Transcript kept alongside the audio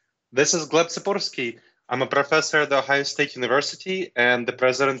This is Gleb Sipursky. I'm a professor at The Ohio State University and the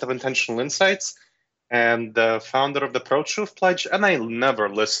president of Intentional Insights and the founder of the Pro-Truth Pledge, and I never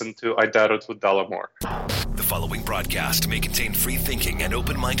listen to I Doubt It with Dollemore. The following broadcast may contain free thinking and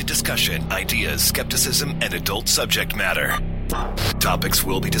open-minded discussion, ideas, skepticism, and adult subject matter. Topics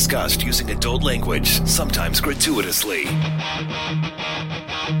will be discussed using adult language, sometimes gratuitously.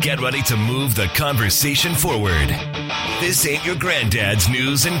 Get ready to move the conversation forward. This ain't your granddad's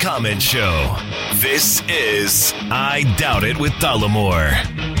news and comment show. This is I Doubt It with Dollemore.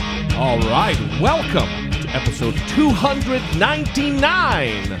 All right, welcome to episode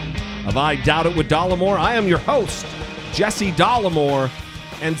 299 of I Doubt It with Dollemore. I am your host, Jesse Dollemore,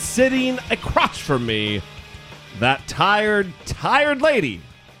 and sitting across from me, that tired lady,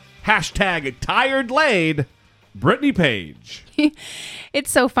 hashtag tired laid, Brittany Page. It's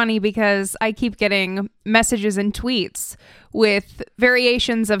so funny because I keep getting messages and tweets with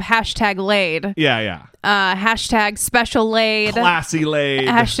variations of hashtag laid. Yeah. Hashtag special laid. Classy laid.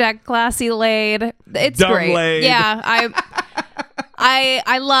 Hashtag classy laid. It's Dumb great. laid. Yeah,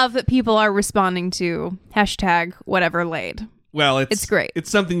 I love that people are responding to hashtag whatever laid. Well, it's great. It's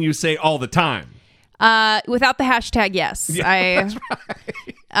something you say all the time. Without the hashtag, yes. Yeah, that's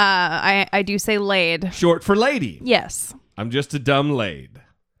right. I do say laid. Short for lady. Yes. I'm just a dumb laid.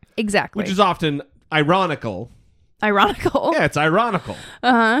 Exactly. Which is often ironical. Ironical? Yeah, it's ironical.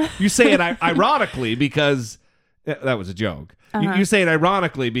 Uh-huh. You say it ironically because... That was a joke. Uh-huh. You say it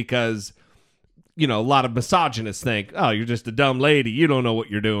ironically because, you know, a lot of misogynists think, oh, you're just a dumb lady. You don't know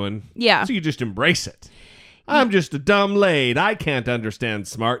what you're doing. Yeah. So you just embrace it. I'm just a dumb laid. I can't understand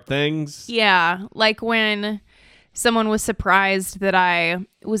smart things. Yeah, like when someone was surprised that I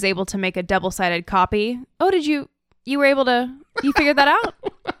was able to make a double-sided copy. Oh, you were able to, you figured that out?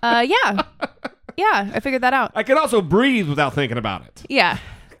 Yeah, I figured that out. I can also breathe without thinking about it. Yeah.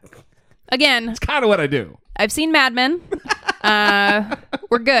 Again. It's kind of what I do. I've seen Mad Men.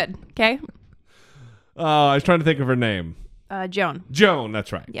 We're good, okay? I was trying to think of her name. Joan. Joan,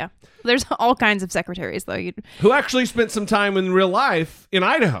 that's right. Yeah. There's all kinds of secretaries, though. Who actually spent some time in real life in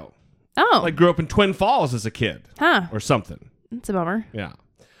Idaho. Oh. Like grew up in Twin Falls as a kid. Huh. Or something. That's a bummer. Yeah.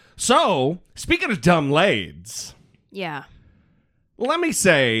 So, speaking of dumb laids. Yeah. Let me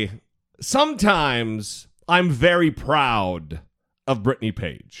say, sometimes I'm very proud of Brittany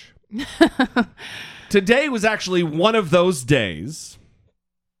Page. Today was actually one of those days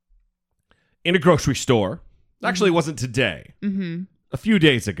in a grocery store. Actually, it wasn't today. Mm-hmm. A few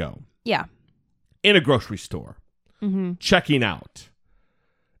days ago. Yeah. In a grocery store. Mm-hmm. Checking out.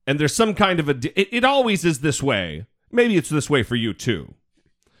 And there's some kind of it always is this way. Maybe it's this way for you too.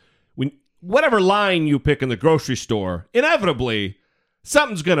 Whatever line you pick in the grocery store, inevitably,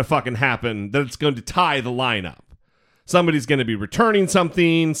 something's going to fucking happen that's going to tie the line up. Somebody's going to be returning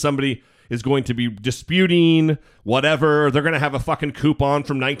something. Somebody is going to be disputing whatever. They're going to have a fucking coupon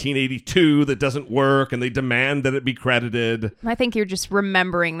from 1982 that doesn't work, and they demand that it be credited. I think you're just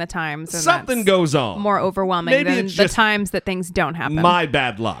remembering the times. And something goes on. More overwhelming than the times that things don't happen. My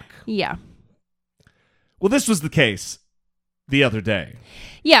bad luck. Yeah. Well, this was the case the other day.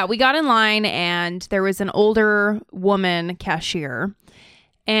 Yeah, we got in line, and there was an older woman cashier,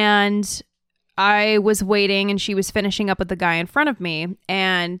 and I was waiting, and she was finishing up with the guy in front of me,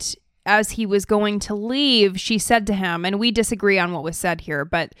 and as he was going to leave, she said to him, and we disagree on what was said here,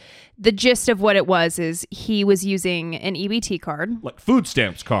 but the gist of what it was is he was using an EBT card. Like food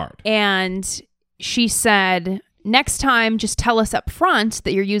stamps card. And she said, next time, just tell us up front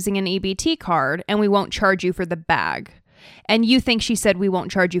that you're using an EBT card, and we won't charge you for the bag. And you think she said we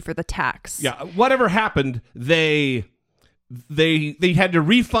won't charge you for the tax. Yeah, whatever happened, they had to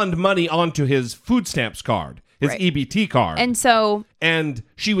refund money onto his food stamps card. His right. EBT card. And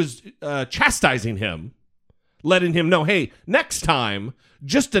she was chastising him, letting him know, hey, next time,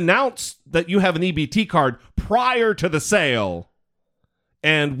 just announce that you have an EBT card prior to the sale,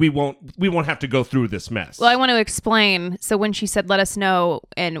 and we won't have to go through this mess. Well, I want to explain. So when she said, let us know,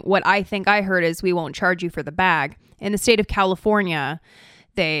 and what I think I heard is we won't charge you for the bag. In the state of California,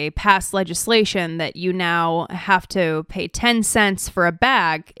 they passed legislation that you now have to pay 10 cents for a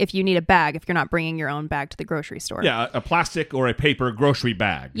bag if you need a bag, if you're not bringing your own bag to the grocery store. Yeah, a plastic or a paper grocery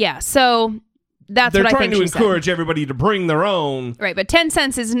bag. Yeah, so that's what I think she said. They're trying to encourage everybody to bring their own. Right, but 10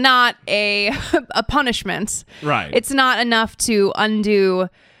 cents is not a punishment. Right. It's not enough to undo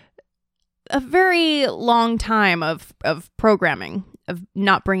a very long time of programming. Of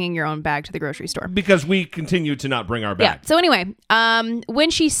not bringing your own bag to the grocery store. Because we continue to not bring our bag. Yeah. So anyway,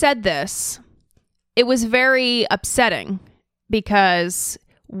 when she said this, it was very upsetting because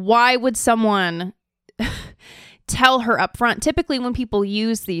why would someone tell her up front. Typically, when people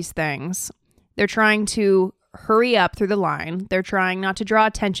use these things, they're trying to hurry up through the line. They're trying not to draw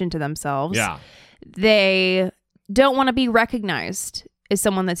attention to themselves. Yeah. They don't want to be recognized as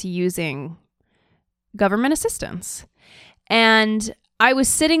someone that's using government assistance. And I was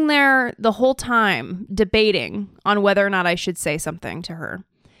sitting there the whole time debating on whether or not I should say something to her,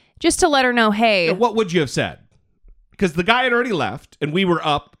 just to let her know, hey. What would you have said? Because the guy had already left, and we were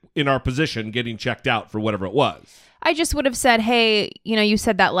up in our position getting checked out for whatever it was. I just would have said, hey, you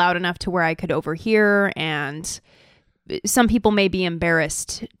said that loud enough to where I could overhear, and some people may be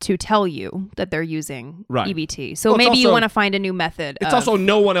embarrassed to tell you that they're using EBT. So maybe you want to find a new method. It's also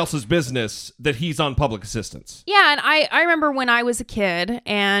no one else's business that he's on public assistance. Yeah, and I remember when I was a kid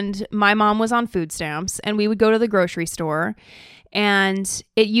and my mom was on food stamps and we would go to the grocery store, and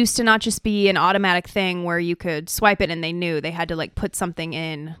it used to not just be an automatic thing where you could swipe it and they knew. They had to put something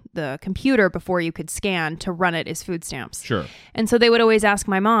in the computer before you could scan to run it as food stamps. Sure. And so they would always ask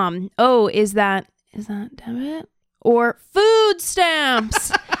my mom, oh, is that debit? Or food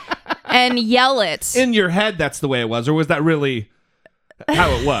stamps, and yell it. In your head, that's the way it was, or was that really how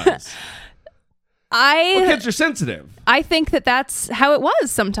it was? Kids are sensitive. I think that's how it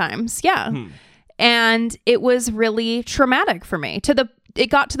was sometimes, yeah. And it was really traumatic for me. It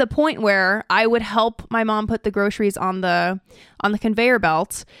got to the point where I would help my mom put the groceries on the conveyor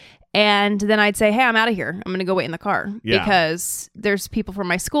belt. And then I'd say, hey, I'm out of here. I'm going to go wait in the car because there's people from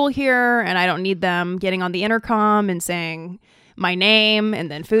my school here and I don't need them getting on the intercom and saying my name and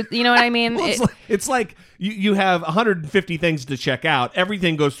then food. You know what I mean? Well, it's like you have 150 things to check out.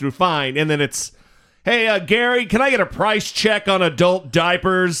 Everything goes through fine. And then it's, hey, Gary, can I get a price check on adult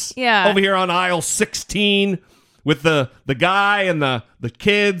diapers? Yeah. Over here on aisle 16 with the guy and the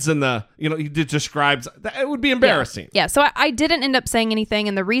kids and he describes, it would be embarrassing. Yeah. So I didn't end up saying anything.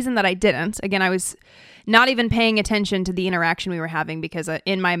 And the reason that I didn't, again, I was not even paying attention to the interaction we were having because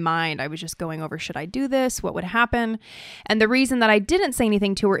in my mind, I was just going over, should I do this? What would happen? And the reason that I didn't say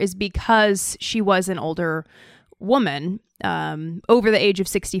anything to her is because she was an older woman, over the age of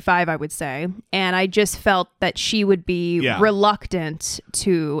 65, I would say. And I just felt that she would be reluctant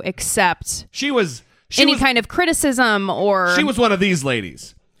to accept any kind of criticism or... She was one of these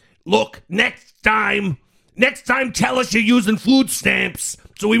ladies. Look, next time, tell us you're using food stamps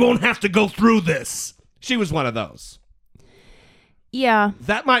so we won't have to go through this. She was one of those. Yeah.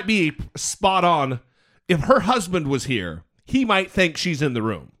 That might be spot on. If her husband was here, he might think she's in the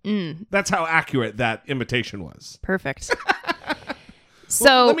room. That's how accurate that imitation was. Perfect.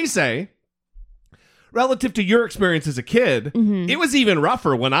 So let me say, relative to your experience as a kid, it was even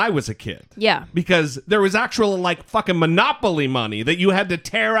rougher when I was a kid. Yeah. Because there was actual fucking Monopoly money that you had to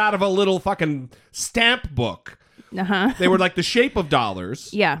tear out of a little fucking stamp book. Uh-huh. They were like the shape of dollars.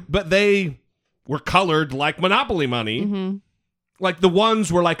 Yeah. But they were colored like Monopoly money. Like the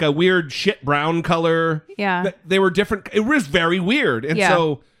ones were like a weird shit brown color. Yeah. They were different. It was very weird. And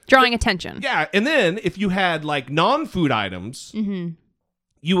so... Drawing attention. Yeah. And then if you had non-food items...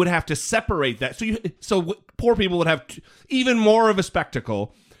 You would have to separate that. So poor people would have even more of a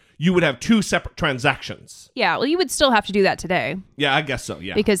spectacle. You would have two separate transactions. Yeah, well, you would still have to do that today. Yeah, I guess so,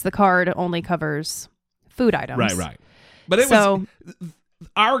 yeah. Because the card only covers food items. Right. But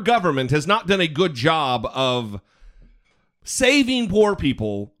our government has not done a good job of saving poor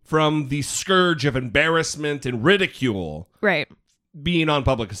people from the scourge of embarrassment and ridicule. Right. Being on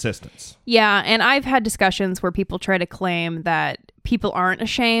public assistance. Yeah, and I've had discussions where people try to claim that people aren't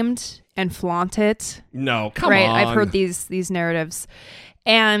ashamed and flaunt it. No, come on. Right, I've heard these narratives.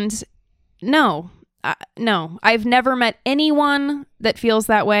 And no, I've never met anyone that feels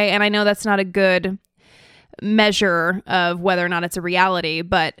that way, and I know that's not a good measure of whether or not it's a reality,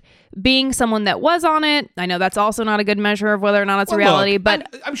 but being someone that was on it, I know that's also not a good measure of whether or not it's a reality. Look,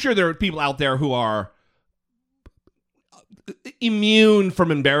 but I'm sure there are people out there who are immune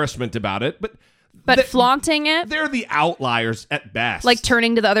from embarrassment about it, but flaunting it, they're the outliers at best. Like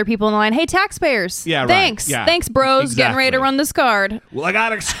turning to the other people in the line, hey, taxpayers, thanks, thanks, bros, exactly. Getting ready to run this card. Well, I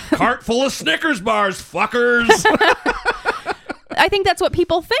got a cart full of Snickers bars, fuckers. I think that's what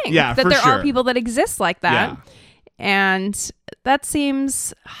people think. Yeah, that for there sure. are people that exist like that, and that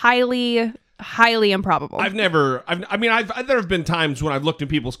seems highly improbable. There have been times when I've looked in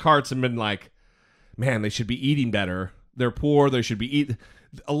people's carts and been like, man, they should be eating better. They're poor. They should be eating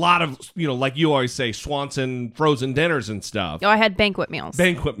a lot of, like you always say, Swanson frozen dinners and stuff. Oh, I had banquet meals.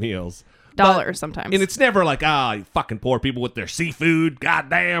 Dollars sometimes. And it's never like, you fucking poor people with their seafood.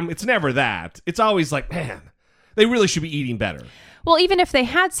 Goddamn. It's never that. It's always like, man, they really should be eating better. Well, even if they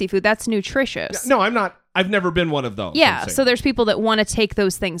had seafood, that's nutritious. No, I'm not I've never been one of those. Yeah, so there's people that want to take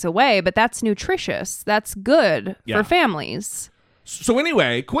those things away, but that's nutritious. That's good for families. So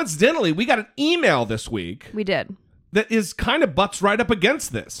anyway, coincidentally, we got an email this week. We did. That is kind of butts right up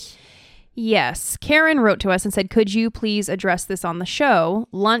against this. Yes. Karen wrote to us and said, could you please address this on the show?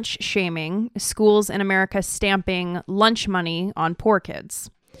 Lunch shaming, schools in America stamping lunch money on poor kids.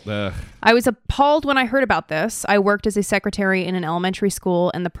 I was appalled when I heard about this. I worked as a secretary in an elementary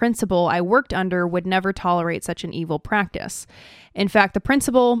school, and the principal I worked under would never tolerate such an evil practice. In fact, the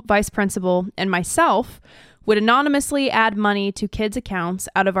principal, vice principal, and myself would anonymously add money to kids' accounts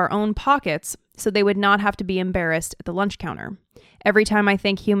out of our own pockets so they would not have to be embarrassed at the lunch counter. Every time I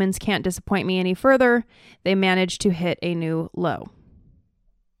think humans can't disappoint me any further, they manage to hit a new low.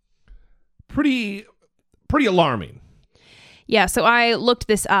 Pretty alarming. Yeah, so I looked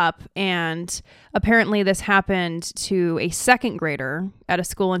this up, and apparently this happened to a second grader at a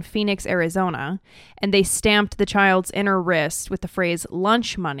school in Phoenix, Arizona, and they stamped the child's inner wrist with the phrase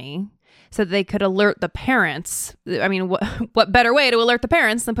lunch money so that they could alert the parents. I mean, what better way to alert the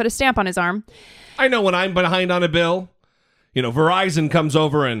parents than put a stamp on his arm? I know when I'm behind on a bill, Verizon comes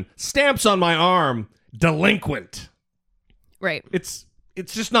over and stamps on my arm, delinquent. Right. It's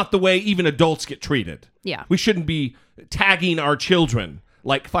just not the way even adults get treated. Yeah. We shouldn't be tagging our children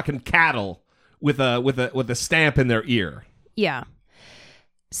like fucking cattle with a stamp in their ear. Yeah.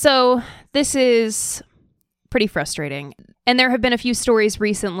 So this is pretty frustrating. And there have been a few stories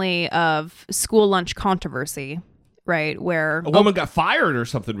recently of school lunch controversy, right? Where a woman got fired or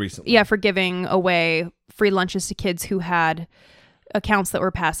something recently. Yeah, for giving away free lunches to kids who had accounts that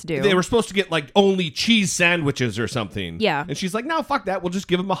were past due. They were supposed to get like only cheese sandwiches or something. Yeah. And she's like, no, fuck that. We'll just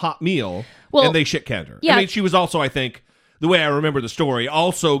give them a hot meal. Well, and they shit-canned her. Yeah. I mean, she was also, I think, the way I remember the story,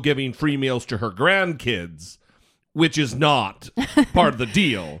 also giving free meals to her grandkids, which is not part of the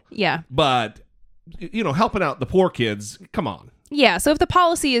deal. Yeah. But, helping out the poor kids, come on. Yeah. So if the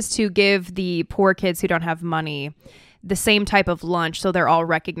policy is to give the poor kids who don't have money the same type of lunch, so they're all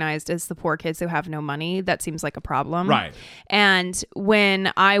recognized as the poor kids who have no money, that seems like a problem. Right. And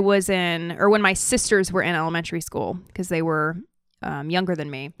when when my sisters were in elementary school, because they were younger than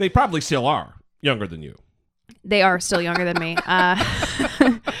me. They probably still are younger than you. They are still younger than me.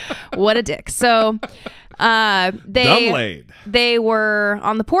 What a dick. So they were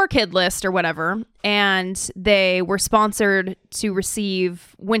on the poor kid list or whatever, and they were sponsored to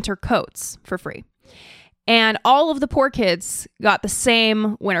receive winter coats for free. And all of the poor kids got the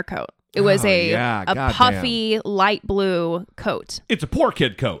same winter coat. It was a puffy light blue coat. It's a poor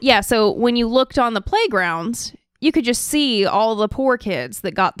kid coat. Yeah, so when you looked on the playground, you could just see all the poor kids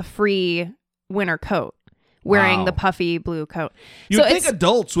that got the free winter coat wearing the puffy blue coat. You'd think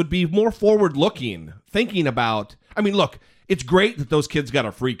adults would be more forward-looking, thinking about... I mean, look, it's great that those kids got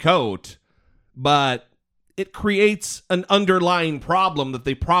a free coat, but it creates an underlying problem that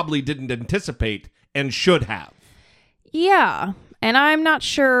they probably didn't anticipate and should have. Yeah, and I'm not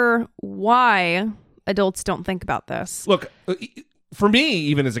sure why adults don't think about this. Look, for me,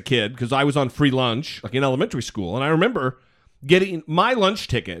 even as a kid, because I was on free lunch, like in elementary school, and I remember getting my lunch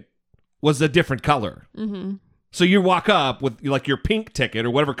ticket was a different color. Mm-hmm. So you walk up with like your pink ticket or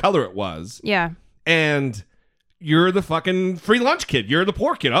whatever color it was. Yeah. And you're the fucking free lunch kid. You're the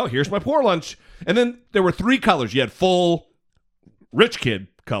poor kid. Oh, here's my poor lunch. And then there were three colors. You had full rich kid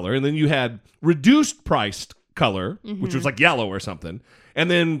color, and then you had reduced priced color, which was like yellow or something,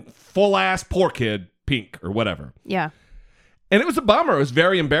 and then full ass poor kid pink or whatever. Yeah. And it was a bummer. It was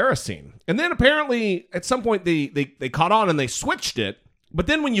very embarrassing. And then apparently at some point they caught on and they switched it. But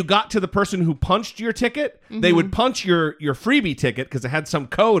then when you got to the person who punched your ticket, they would punch your freebie ticket because it had some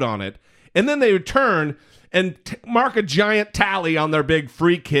code on it. And then they would turn and mark a giant tally on their big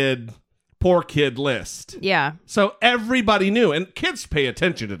free kid, poor kid list. Yeah. So everybody knew. And kids pay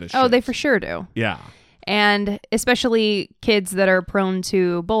attention to this shit. Oh, they for sure do. Yeah. And especially kids that are prone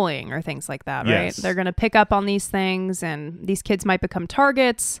to bullying or things like that, right? Yes. They're going to pick up on these things, and these kids might become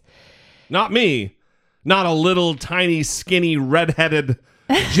targets. Not me. Not a little tiny, skinny, redheaded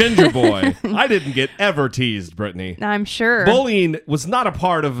ginger boy. I didn't get ever teased, Brittany. I'm sure. Bullying was not a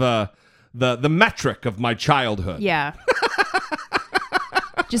part of the metric of my childhood. Yeah.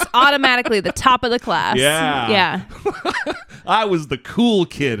 Just automatically the top of the class. Yeah. Yeah. I was the cool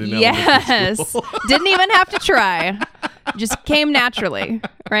kid in elementary school. Didn't even have to try. Just came naturally,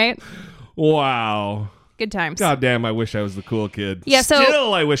 right? Wow. Good times. God damn, I wish I was the cool kid. Yeah, so...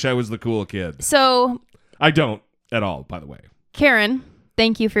 Still, I wish I was the cool kid. So... I don't at all, by the way. Karen,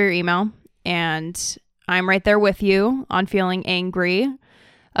 thank you for your email. And I'm right there with you on feeling angry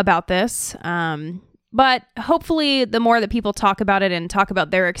about this. But hopefully the more that people talk about it and talk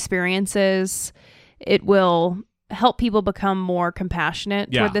about their experiences, it will help people become more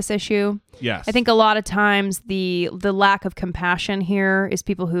compassionate toward this issue. Yes. I think a lot of times the lack of compassion here is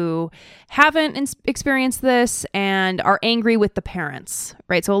people who haven't experienced this and are angry with the parents,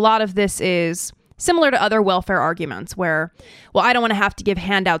 right? So a lot of this is similar to other welfare arguments where, well, I don't want to have to give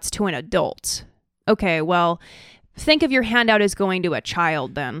handouts to an adult. Okay, well, think of your handout as going to a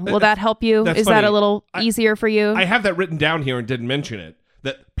child then. Will that help you? Is funny. that a little easier for you? I have that written down here and didn't mention it,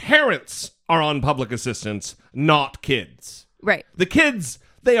 that parents are on public assistance, not kids. Right. The kids,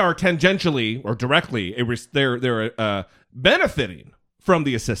 they are tangentially or directly, they're benefiting from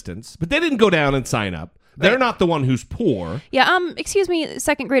the assistance, but they didn't go down and sign up. They're not the one who's poor. Yeah. Excuse me,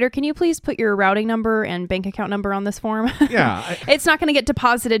 second grader, can you please put your routing number and bank account number on this form? Yeah. It's not going to get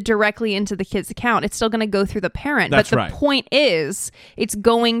deposited directly into the kid's account. It's still going to go through the parent. That's but the right. point is, it's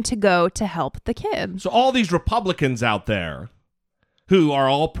going to go to help the kid. So all these Republicans out there who are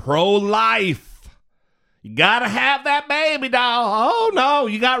all pro-life, you gotta have that baby, doll. Oh no,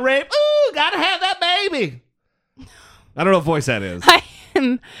 you got raped. Ooh, gotta have that baby. I don't know what voice that is. I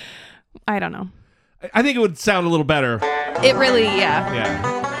don't know. I think it would sound a little better. It really, yeah.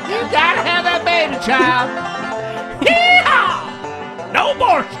 Yeah. You gotta have that baby, child. Yeehaw! No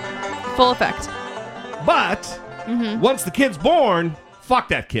abortion. Full effect. But once the kid's born, fuck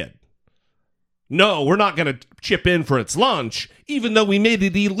that kid. No, we're not going to chip in for its lunch, even though we made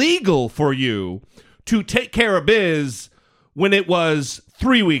it illegal for you to take care of biz when it was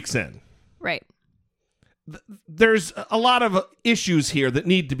 3 weeks in. Right. There's a lot of issues here that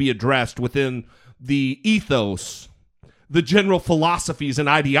need to be addressed within the ethos, the general philosophies and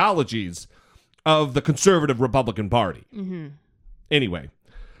ideologies of the conservative Republican Party. Anyway,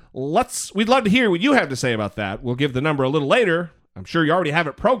 we'd love to hear what you have to say about that. We'll give the number a little later. I'm sure you already have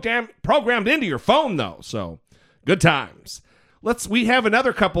it programmed into your phone, though, so good times. We have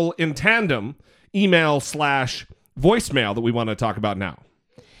another couple in tandem, email/voicemail that we want to talk about now.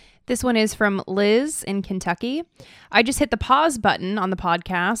 This one is from Liz in Kentucky. I just hit the pause button on the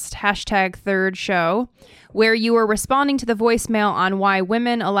podcast, #3rd show, where you were responding to the voicemail on why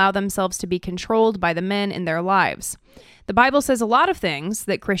women allow themselves to be controlled by the men in their lives. The Bible says a lot of things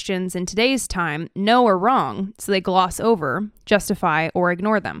that Christians in today's time know are wrong, so they gloss over, justify, or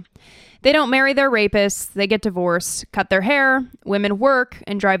ignore them. They don't marry their rapists, they get divorced, cut their hair, women work,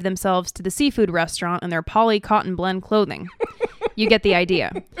 and drive themselves to the seafood restaurant in their poly cotton blend clothing. You get the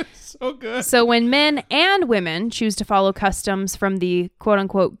idea. So good. So when men and women choose to follow customs from the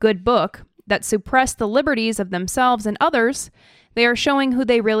quote-unquote good book that suppress the liberties of themselves and others, they are showing who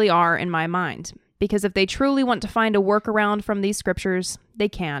they really are in my mind. Because if they truly want to find a workaround from these scriptures, they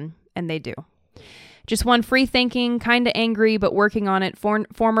can, and they do. Just one free-thinking, kind of angry, but working on it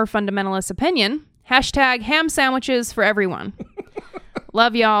former fundamentalist opinion. #ham sandwiches for everyone.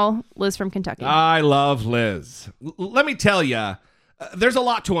 Love y'all. Liz from Kentucky. I love Liz. Let me tell you, there's a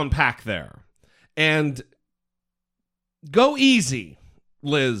lot to unpack there. And go easy,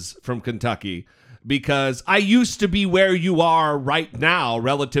 Liz from Kentucky, because I used to be where you are right now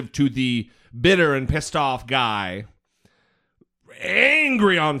relative to the bitter and pissed off guy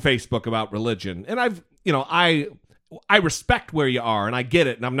angry on Facebook about religion. And I respect where you are and I get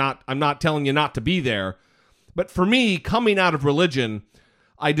it. And I'm not telling you not to be there. But for me, coming out of religion,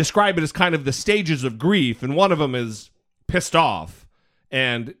 I describe it as kind of the stages of grief. And one of them is pissed off.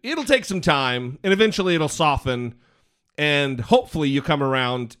 And it'll take some time and eventually it'll soften. And hopefully you come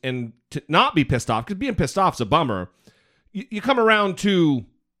around and to not be pissed off, because being pissed off is a bummer. You come around to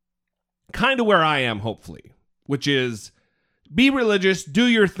kind of where I am, hopefully, which is be religious, do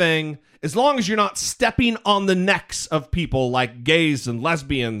your thing, as long as you're not stepping on the necks of people like gays and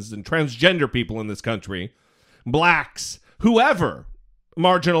lesbians and transgender people in this country, blacks, whoever,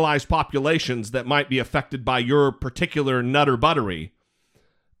 marginalized populations that might be affected by your particular nutter buttery,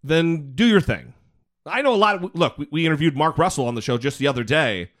 then do your thing. I know a lot of, look, we interviewed Mark Russell on the show just the other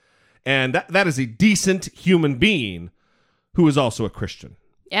day, and that is a decent human being who is also a Christian.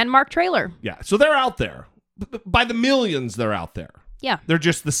 And Mark Traylor. Yeah, so they're out there. By the millions, they're out there. Yeah. They're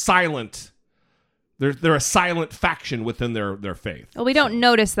just the silent, they're a silent faction within their faith. Well, we don't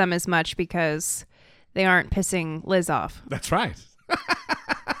notice them as much because they aren't pissing Liz off. That's right.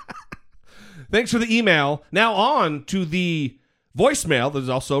 Thanks for the email. Now on to the voicemail that is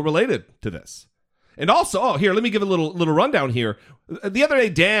also related to this. And also, here, let me give a little rundown here. The other day,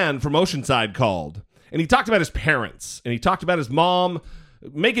 Dan from Oceanside called, and he talked about his parents, and he talked about his mom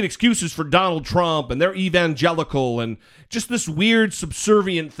making excuses for Donald Trump, and they're evangelical, and just this weird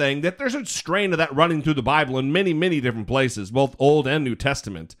subservient thing that there's a strain of that running through the Bible in many, many different places, both Old and New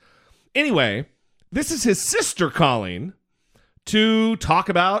Testament. Anyway, this is his sister calling to talk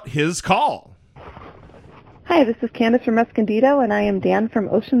about his call. Hi, this is Candace from Escondido, and I am Dan from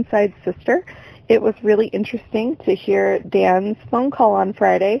Oceanside Sister. It was really interesting to hear Dan's phone call on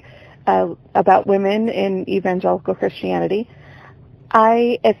Friday about women in evangelical Christianity.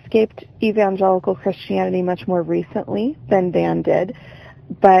 I escaped evangelical Christianity much more recently than Dan did,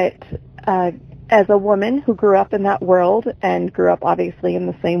 but as a woman who grew up in that world and grew up obviously in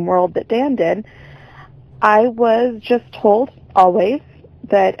the same world that Dan did, I was just told always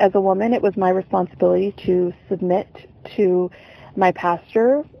that as a woman it was my responsibility to submit to my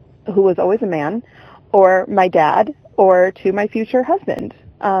pastor, who was always a man, or my dad, or to my future husband.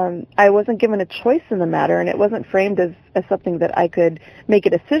 I wasn't given a choice in the matter, and it wasn't framed as something that I could make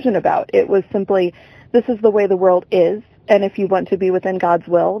a decision about. It was simply, this is the way the world is, and if you want to be within God's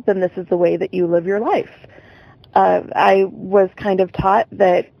will, then this is the way that you live your life. I was kind of taught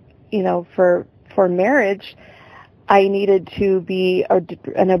that, for marriage, I needed to be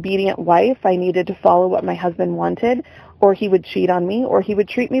an obedient wife. I needed to follow what my husband wanted, or he would cheat on me, or he would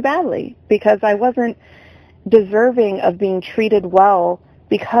treat me badly, because I wasn't deserving of being treated well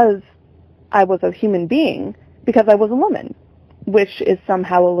because I was a human being, because I was a woman, which is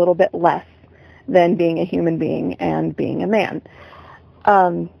somehow a little bit less than being a human being and being a man.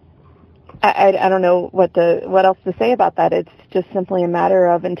 I don't know what else to say about that. It's just simply a matter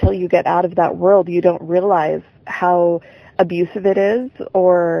of, until you get out of that world, you don't realize how abusive it is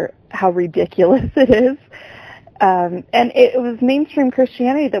or how ridiculous it is. And it was mainstream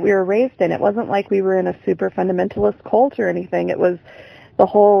Christianity that we were raised in. It wasn't like we were in a super fundamentalist cult or anything. It was the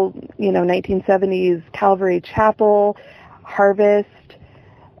whole, 1970s Calvary Chapel, Harvest.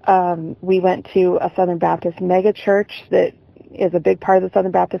 We went to a Southern Baptist megachurch that is a big part of the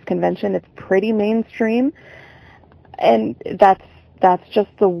Southern Baptist Convention. It's pretty mainstream. And that's just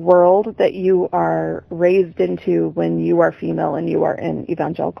the world that you are raised into when you are female and you are in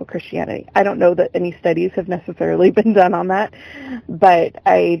evangelical Christianity. I don't know that any studies have necessarily been done on that, but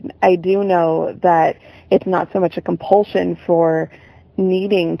I do know that it's not so much a compulsion for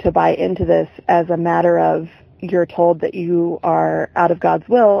needing to buy into this as a matter of, you're told that you are out of God's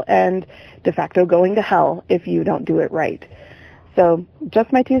will and de facto going to hell if you don't do it right. So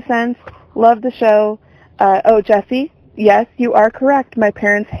just my 2 cents. Love the show. Jesse, yes, you are correct. My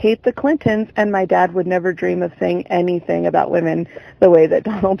parents hate the Clintons, and my dad would never dream of saying anything about women the way that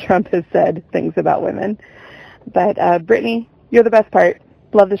Donald Trump has said things about women. But Brittany, you're the best part.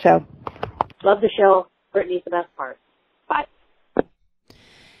 Love the show. Love the show. Brittany's the best part. Bye.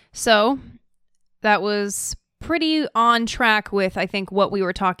 So that was pretty on track with, I think, what we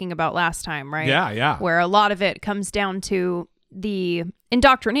were talking about last time, right? Yeah. Where a lot of it comes down to the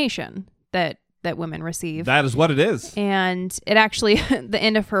indoctrination that women receive. That is what it is. And it actually, the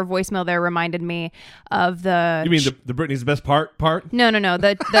end of her voicemail there reminded me of the... You mean the Britney's the best part? No.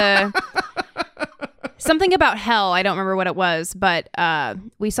 The something about hell. I don't remember what it was, but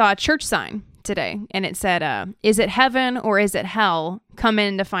we saw a church sign today, and it said, is it heaven or is it hell? Come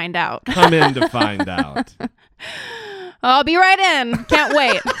in to find out. Come in to find out. I'll be right in. Can't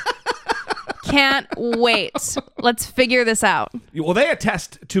wait. Can't wait. Let's figure this out. Well, they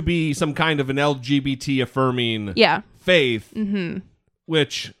attest to be some kind of an LGBT affirming faith,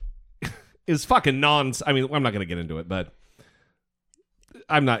 which is fucking nonsense. I mean, I'm not going to get into it, but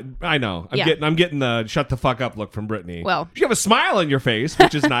I'm not. I know. I'm getting the shut the fuck up look from Brittany. Well, you have a smile on your face,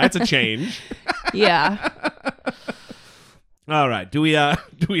 which is nice. It's a change. Yeah. All right. Do we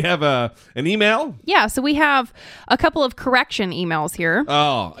have an email? Yeah, so we have a couple of correction emails here.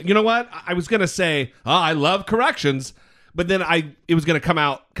 Oh, you know what? I was going to say, I love corrections, but then it was going to come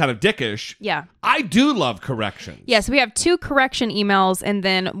out kind of dickish. Yeah. I do love corrections. Yeah, so we have 2 correction emails and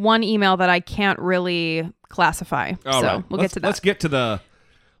then 1 email that I can't really classify. All right. We'll get to that.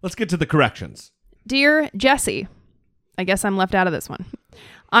 Let's get to the corrections. Dear Jesse, I guess I'm left out of this one.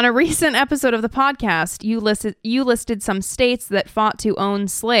 On a recent episode of the podcast, you listed some states that fought to own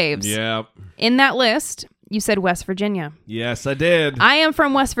slaves. Yeah. In that list, you said West Virginia. Yes, I did. I am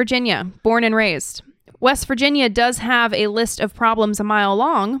from West Virginia, born and raised. West Virginia does have a list of problems a mile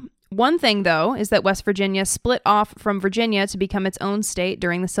long. One thing, though, is that West Virginia split off from Virginia to become its own state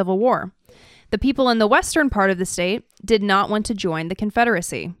during the Civil War. The people in the western part of the state did not want to join the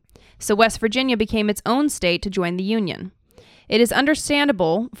Confederacy, so West Virginia became its own state to join the Union. It is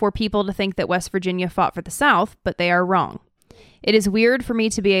understandable for people to think that West Virginia fought for the South, but they are wrong. It is weird for me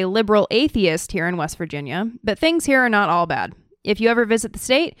to be a liberal atheist here in West Virginia, but things here are not all bad. If you ever visit the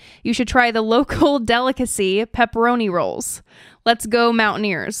state, you should try the local delicacy pepperoni rolls. Let's go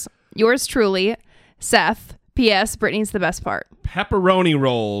Mountaineers. Yours truly, Seth. P.S. Brittany's the best part. Pepperoni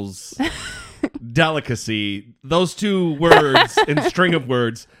rolls. delicacy. Those two words and string of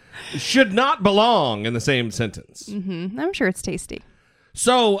words should not belong in the same sentence. Mm-hmm. I'm sure it's tasty.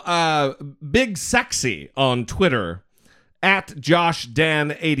 So, Big Sexy on Twitter at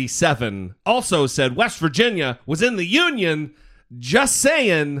JoshDan87 also said West Virginia was in the Union. Just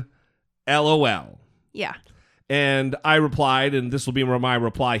saying, LOL. Yeah. And I replied, and this will be my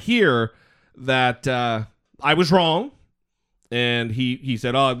reply here, that I was wrong. And he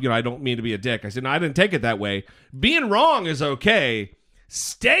said, oh, I don't mean to be a dick. I said, no, I didn't take it that way. Being wrong is okay.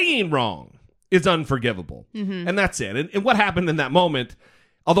 Staying wrong is unforgivable. Mm-hmm. And that's it. And what happened in that moment,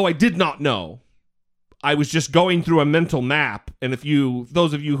 although I did not know, I was just going through a mental map. And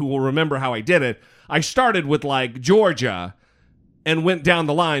those of you who will remember how I did it, I started with like Georgia and went down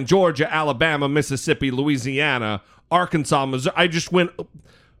the line, Georgia, Alabama, Mississippi, Louisiana, Arkansas, Missouri. I just went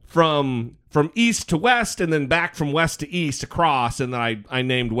from east to west and then back from west to east across, and then I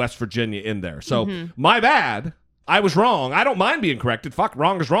named West Virginia in there. So my bad. I was wrong. I don't mind being corrected. Fuck,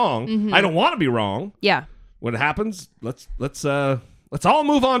 wrong is wrong. Mm-hmm. I don't want to be wrong. Yeah. When it happens, let's all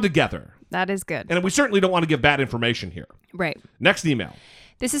move on together. That is good. And we certainly don't want to give bad information here. Right. Next email.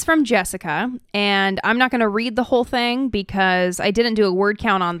 This is from Jessica, and I'm not going to read the whole thing because I didn't do a word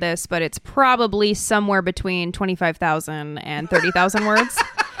count on this, but it's probably somewhere between 25,000 and 30,000 words.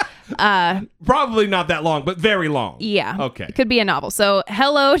 Probably not that long, but very long. Yeah. Okay. It could be a novel. So,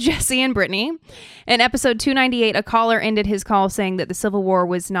 hello, Jesse and Brittany. In episode 298, a caller ended his call saying that the Civil War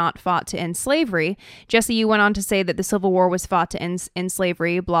was not fought to end slavery. Jesse, you went on to say that the Civil War was fought to end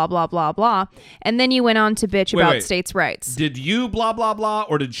slavery, blah, blah, blah, blah. And then you went on to bitch about states' rights. Did you blah, blah, blah,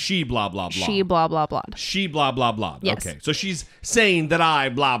 or did she blah, blah, blah? She blah, blah, blah. She blah, blah, blah. Yes. Okay. So she's saying that I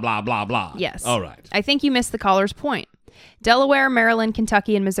blah, blah, blah, blah. Yes. All right. I think you missed the caller's point. Delaware, Maryland,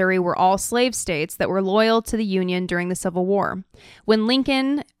 Kentucky, and Missouri were all slave states that were loyal to the Union during the Civil War. When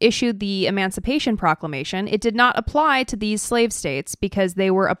Lincoln issued the Emancipation Proclamation, it did not apply to these slave states because they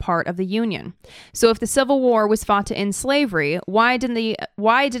were a part of the Union. So if the Civil War was fought to end slavery, why didn't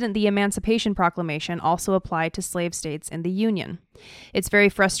the Emancipation Proclamation also apply to slave states in the Union? It's very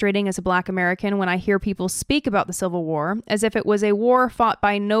frustrating as a Black American when I hear people speak about the Civil War as if it was a war fought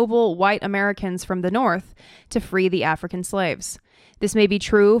by noble white Americans from the North to free the African slaves. This may be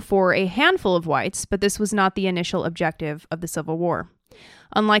true for a handful of whites, but this was not the initial objective of the Civil War.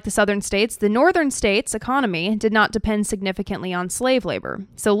 Unlike the Southern states, the Northern states' economy did not depend significantly on slave labor.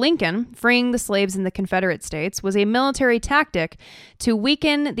 So Lincoln, freeing the slaves in the Confederate states, was a military tactic to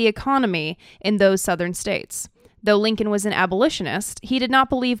weaken the economy in those Southern states. Though Lincoln was an abolitionist, he did not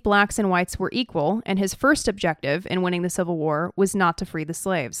believe blacks and whites were equal, and his first objective in winning the Civil War was not to free the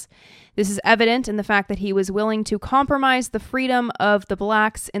slaves. This is evident in the fact that he was willing to compromise the freedom of the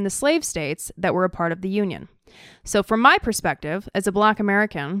blacks in the slave states that were a part of the Union. So from my perspective, as a Black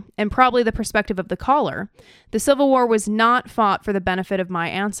American, and probably the perspective of the caller, the Civil War was not fought for the benefit of my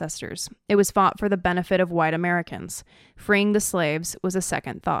ancestors. It was fought for the benefit of white Americans. Freeing the slaves was a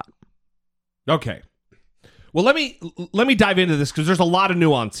second thought. Okay. Well, let me dive into this because there's a lot of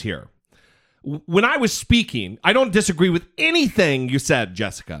nuance here. When I was speaking, I don't disagree with anything you said,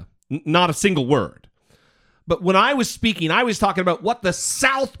 Jessica. Not a single word. But when I was speaking, I was talking about what the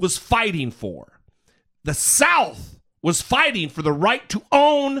South was fighting for. The South was fighting for the right to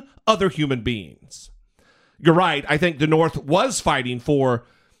own other human beings. You're right. I think the North was fighting for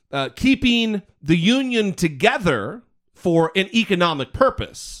keeping the Union together for an economic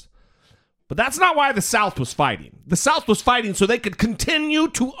purpose. But that's not why the South was fighting. The South was fighting so they could continue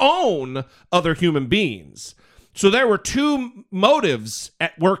to own other human beings. So there were two motives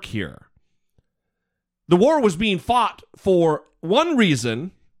at work here. The war was being fought for one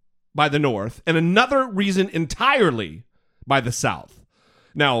reason by the North and another reason entirely by the South.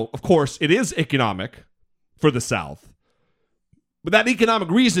 Now, of course, it is economic for the South, but that economic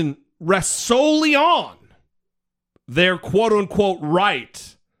reason rests solely on their quote-unquote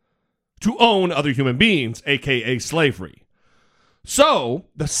right to own other human beings, aka slavery. So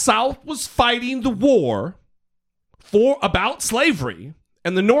the South was fighting the war about slavery,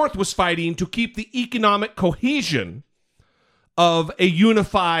 and the North was fighting to keep the economic cohesion of a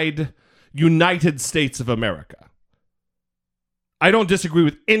unified United States of America. I don't disagree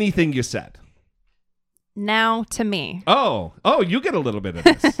with anything you said. Now to me. Oh, you get a little bit of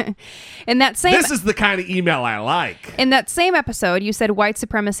this. This is the kind of email I like. In that same episode, you said white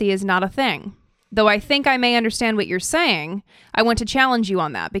supremacy is not a thing. Though I think I may understand what you're saying, I want to challenge you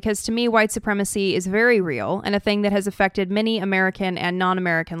on that because to me, white supremacy is very real and a thing that has affected many American and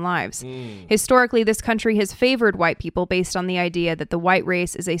non-American lives. Historically, this country has favored white people based on the idea that the white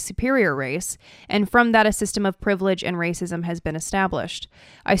race is a superior race, and from that, a system of privilege and racism has been established.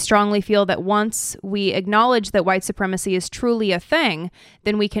 I strongly feel that once we acknowledge that white supremacy is truly a thing,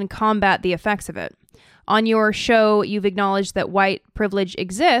 then we can combat the effects of it. On your show, you've acknowledged that white privilege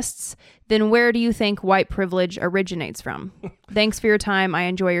exists. Then where do you think white privilege originates from? Thanks for your time. I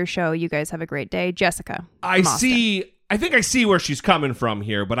enjoy your show. You guys have a great day. Jessica. I think I see where she's coming from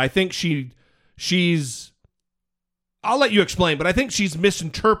here, but I think she's I'll let you explain, but I think she's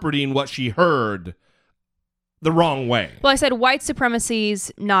misinterpreting what she heard the wrong way. Well, I said white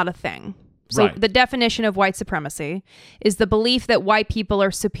supremacy's not a thing. So Right. the definition of white supremacy is the belief that white people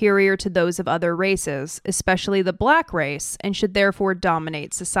are superior to those of other races, especially the black race, and should therefore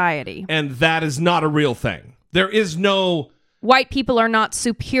dominate society. And that is not a real thing. There is no... White people are not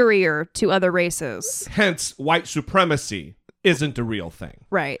superior to other races. Hence, white supremacy isn't a real thing.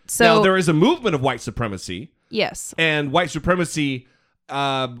 Right. So Now, there is a movement of white supremacy, yes. and white supremacy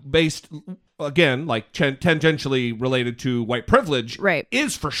based, again, like tangentially related to white privilege, Right.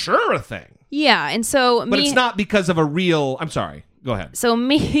 is for sure a thing. Yeah, and so But it's not because of a real... I'm sorry. Go ahead. So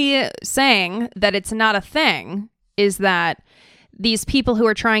me saying that it's not a thing is that these people who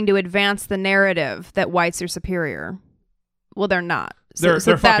are trying to advance the narrative that whites are superior, well, they're not. They're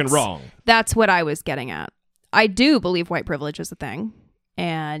fucking wrong. That's what I was getting at. I do believe white privilege is a thing,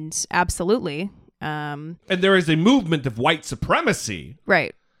 and absolutely. And there is a movement of white supremacy,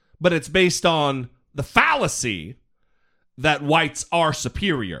 Right. but it's based on the fallacy that whites are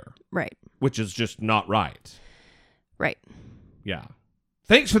superior, Right. which is just not right. Right. Yeah.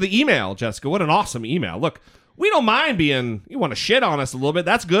 Thanks for the email, Jessica. What an awesome email. Look, we don't mind being... You want to shit on us a little bit.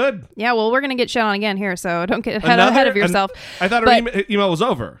 That's good. Yeah, well, we're going to get shit on again here, so don't get ahead of yourself. I thought our email was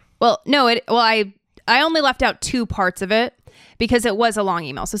over. Well, no, I only left out 2 parts of it because it was a long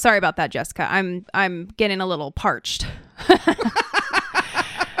email. So sorry about that, Jessica. I'm getting a little parched.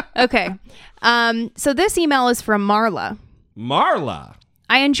 Okay. So this email is from Marla. Marla.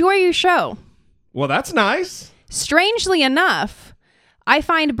 I enjoy your show. Well, that's nice. Strangely enough, I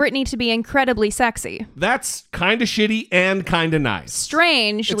find Brittany to be incredibly sexy. That's kind of shitty and kind of nice.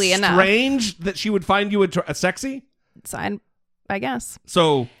 Strangely it's enough. strange that she would find you a sexy? I guess.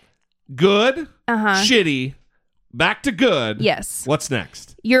 So, good, Uh-huh. shitty, back to good. Yes. What's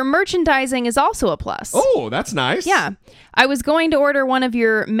next? Your merchandising is also a plus. Oh, that's nice. Yeah. I was going to order one of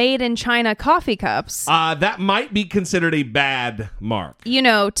your made in China coffee cups. That might be considered a bad mark. You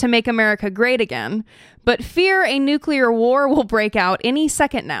know, to make America great again. But fear a nuclear war will break out any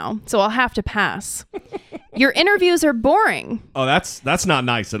second now, so I'll have to pass. Your interviews are boring. Oh, that's not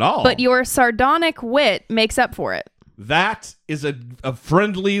nice at all. But your sardonic wit makes up for it. That is a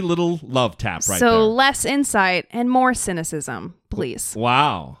friendly little love tap right so there. less insight and more cynicism, please.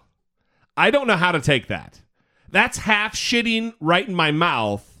 Wow. I don't know how to take that. That's half shitting right in my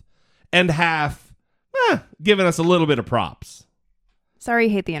mouth and half giving us a little bit of props. Sorry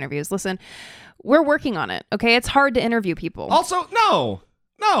you hate the interviews. Listen, we're working on it, okay? It's hard to interview people. Also,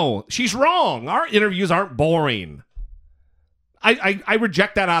 no, she's wrong. Our interviews aren't boring. I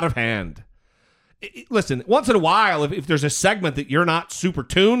reject that out of hand. Listen, once in a while, if there's a segment that you're not super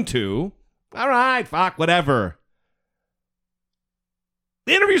tuned to, all right, fuck, whatever.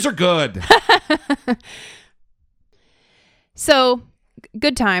 The interviews are good. So,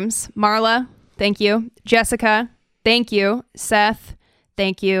 good times. Marla, thank you. Jessica, thank you. Seth,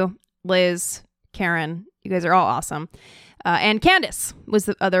 thank you. Liz, Karen, you guys are all awesome. And Candace was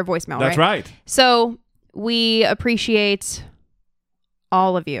the other voicemail, That's right. So, we appreciate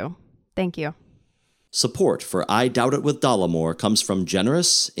all of you. Thank you. Support for I Doubt It with Dollamore comes from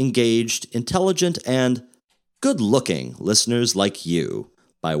generous, engaged, intelligent, and good-looking listeners like you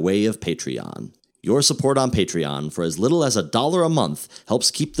by way of Patreon. Your support on Patreon for as little as $1 a month helps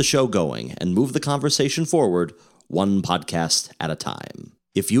keep the show going and move the conversation forward one podcast at a time.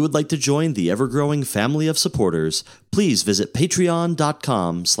 If you would like to join the ever-growing family of supporters, please visit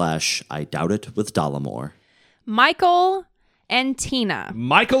patreon.com/I Doubt It with Dollamore. Michael and Tina.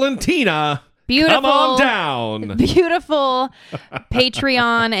 Michael and Tina, Beautiful. come on down. Beautiful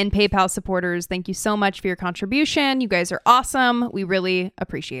Patreon and PayPal supporters. Thank you so much for your contribution. You guys are awesome. We really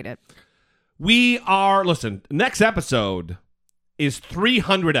appreciate it. Listen, next episode is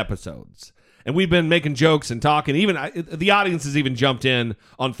 300 episodes. And we've been making jokes and talking. Even the audience has even jumped in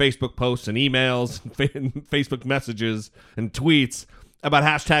on Facebook posts and emails, and Facebook messages and tweets about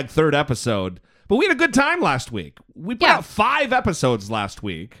hashtag third episode. But we had a good time last week. We put out 5 episodes last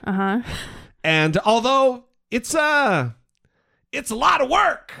week. Uh-huh. And although it's a lot of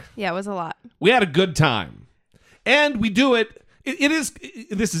work. Yeah, it was a lot. We had a good time. And we do it.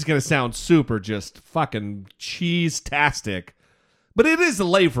 This is going to sound super just fucking cheese-tastic, but it is a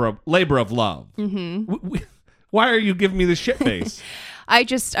labor of love. Mm-hmm. Why are you giving me the shit face?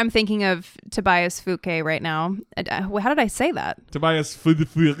 I'm thinking of Tobias Fouquet right now. How did I say that? Tobias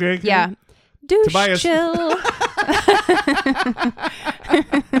Fouquet? Yeah. Douche Tobias. chill.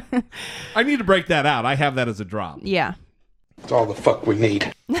 I need to break that out. I have that as a drop. Yeah. It's all the fuck we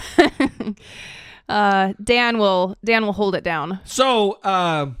need. Dan will hold it down.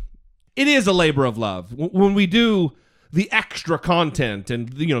 So it is a labor of love. When we do the extra content and,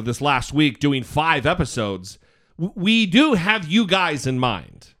 this last week doing 5 episodes, we do have you guys in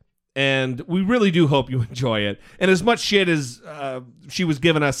mind. And we really do hope you enjoy it. And as much shit as she was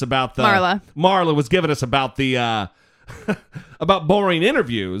giving us about Marla was giving us about the about boring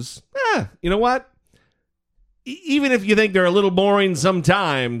interviews, you know what? Even if you think they're a little boring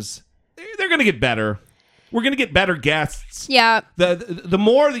sometimes, they're going to get better. We're going to get better guests. Yeah. The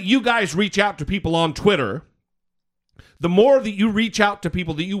more that you guys reach out to people on Twitter, the more that you reach out to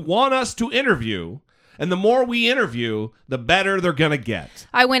people that you want us to interview, and the more we interview, the better they're going to get.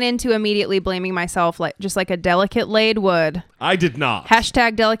 I went into immediately blaming myself just like a delicate laid would. I did not. #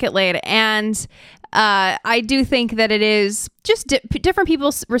 delicate laid. And I do think that it is just different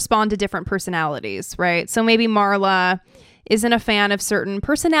people respond to different personalities, right? So maybe Marla isn't a fan of certain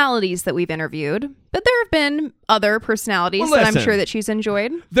personalities that we've interviewed, but there have been other personalities that I'm sure that she's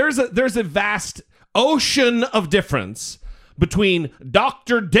enjoyed. There's a vast ocean of difference between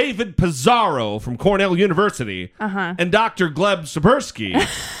Dr. David Pizarro from Cornell University and Dr. Gleb Sibursky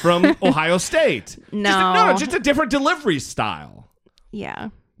from Ohio State. Just a different delivery style. Yeah.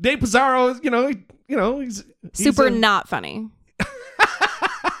 Dave Pizarro, he's super not funny.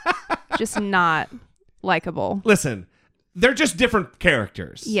 Just not likable. Listen, they're just different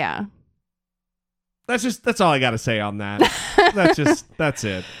characters. Yeah. That's all I got to say on that. That's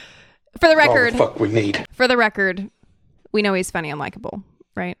it. For the record, all the fuck we need. For the record, we know he's funny and likable,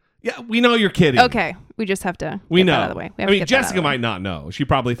 right? Yeah, we know you're kidding. Okay, we just have to get that out of the way. Jessica might not know. She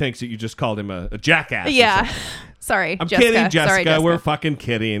probably thinks that you just called him a jackass. Yeah. Sorry, I'm Jessica. kidding, Jessica. Sorry, Jessica. We're fucking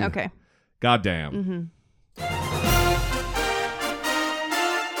kidding. Okay. Goddamn.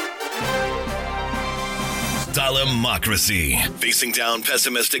 Dalamocracy. Facing down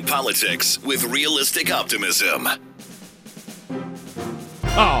pessimistic politics with realistic optimism.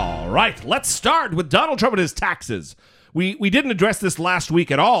 All right, let's start with Donald Trump and his taxes. We didn't address this last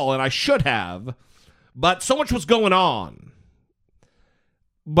week at all, and I should have, but so much was going on.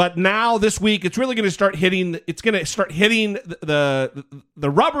 But now this week, it's really going to start hitting. It's going to start hitting the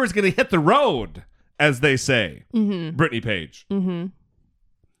rubber is going to hit the road, as they say. Brittany Page.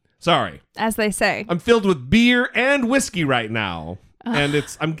 Sorry, as they say. I'm filled with beer and whiskey right now, and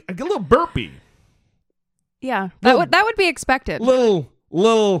I get a little burpy. Yeah, that would be expected. Little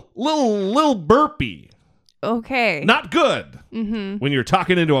burpy. Okay. Not good when you're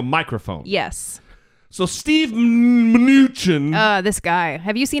talking into a microphone. Yes. So Steve Mnuchin. This guy.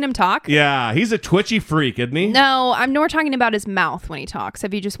 Have you seen him talk? Yeah, he's a twitchy freak, isn't he? No, I'm more talking about his mouth when he talks.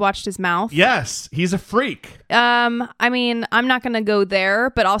 Have you just watched his mouth? Yes, he's a freak. I mean, I'm not going to go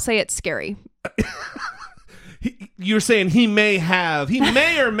there, but I'll say it's scary. You're saying he may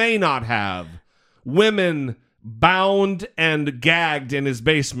or may not have women bound and gagged in his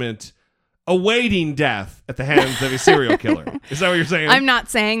basement awaiting death at the hands of a serial killer. Is that what you're saying? I'm not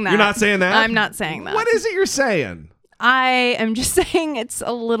saying that. You're not saying that? I'm not saying that. What is it you're saying? I am just saying it's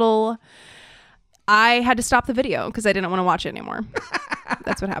a little... I had to stop the video because I didn't want to watch it anymore.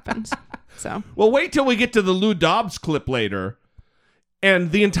 That's what happened. So, well, wait till we get to the Lou Dobbs clip later.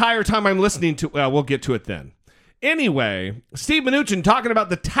 And the entire time I'm listening to... we'll get to it then. Anyway, Steve Mnuchin talking about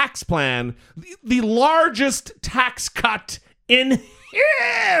the tax plan, the largest tax cut in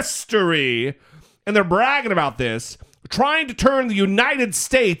history. And they're bragging about this, trying to turn the United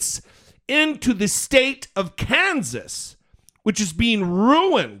States into the state of Kansas, which is being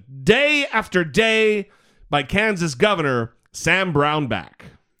ruined day after day by Kansas Governor Sam Brownback.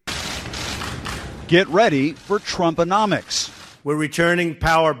 Get ready for Trumponomics. We're returning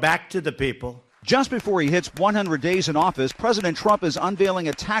power back to the people. Just before he hits 100 days in office, President Trump is unveiling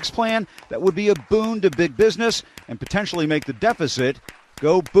a tax plan that would be a boon to big business and potentially make the deficit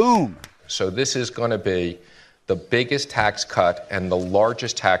go boom. So this is going to be the biggest tax cut and the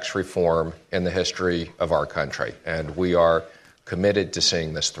largest tax reform in the history of our country. And we are committed to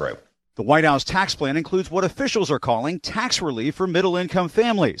seeing this through. The White House tax plan includes what officials are calling tax relief for middle-income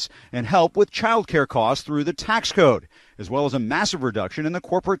families and help with child care costs through the tax code, as well as a massive reduction in the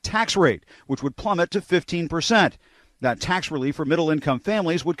corporate tax rate, which would plummet to 15%. That tax relief for middle-income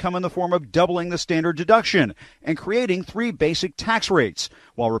families would come in the form of doubling the standard deduction and creating 3 basic tax rates,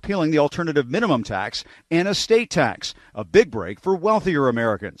 while repealing the alternative minimum tax and estate tax, a big break for wealthier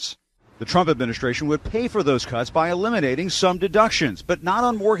Americans. The Trump administration would pay for those cuts by eliminating some deductions, but not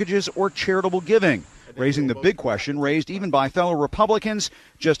on mortgages or charitable giving, raising the big question raised even by fellow Republicans: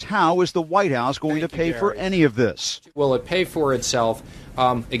 just how is the White House going to pay for any of this? Will it pay for itself?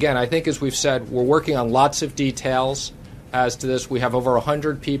 Again, I think, as we've said, we're working on lots of details as to this. We have over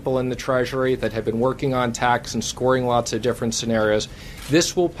 100 people in the Treasury that have been working on tax and scoring lots of different scenarios.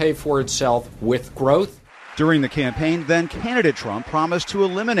 This will pay for itself with growth. During the campaign, then candidate Trump promised to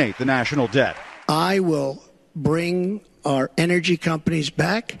eliminate the national debt. I will bring our energy companies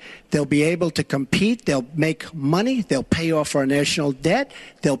back. They'll be able to compete. They'll make money. They'll pay off our national debt.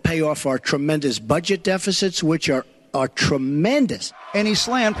 They'll pay off our tremendous budget deficits, which are tremendous. And he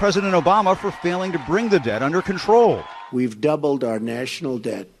slammed President Obama for failing to bring the debt under control. We've doubled our national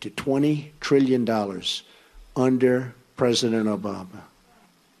debt to $20 trillion under President Obama.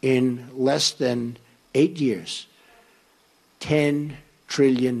 In less than 8 years, $10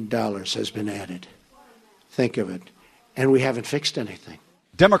 trillion has been added. Think of it. And we haven't fixed anything.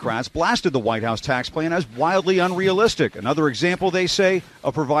 Democrats blasted the White House tax plan as wildly unrealistic. Another example, they say,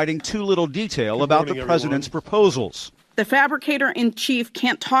 of providing too little detail about the president's proposals. The fabricator-in-chief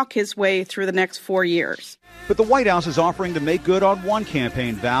can't talk his way through the next 4 years. But the White House is offering to make good on one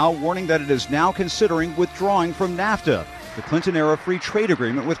campaign vow, warning that it is now considering withdrawing from NAFTA, the Clinton-era free trade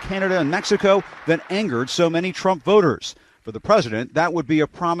agreement with Canada and Mexico that angered so many Trump voters. For the president, that would be a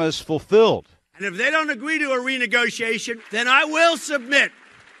promise fulfilled. And if they don't agree to a renegotiation, then I will submit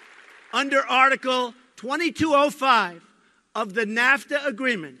under Article 2205 of the NAFTA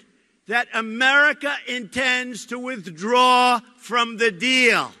agreement that America intends to withdraw from the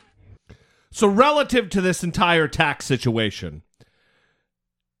deal. So relative to this entire tax situation,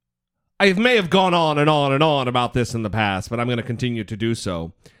 I may have gone on and on and on about this in the past, but I'm going to continue to do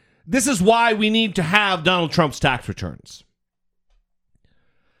so. This is why we need to have Donald Trump's tax returns.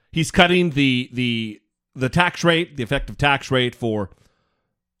 He's cutting the tax rate, the effective tax rate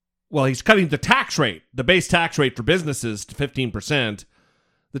he's cutting the tax rate, the base tax rate for businesses to 15%.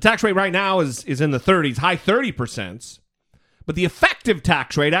 The tax rate right now is in the 30s, high 30%. But the effective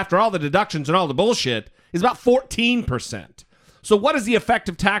tax rate, after all the deductions and all the bullshit, is about 14%. So what is the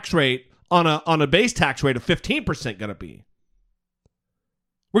effective tax rate on a base tax rate of 15% going to be?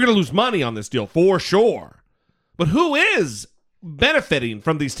 We're going to lose money on this deal for sure. But who is benefiting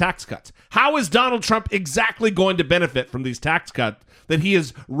from these tax cuts? How is Donald Trump exactly going to benefit from these tax cuts that he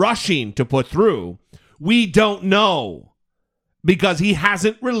is rushing to put through? We don't know, because he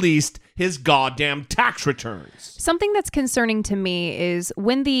hasn't released his goddamn tax returns. Something that's concerning to me is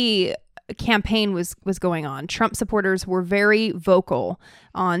when the campaign was going on, Trump supporters were very vocal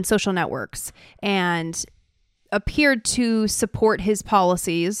on social networks and appeared to support his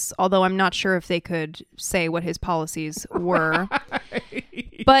policies, although I'm not sure if they could say what his policies were.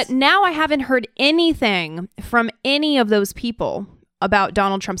 Right. But now I haven't heard anything from any of those people about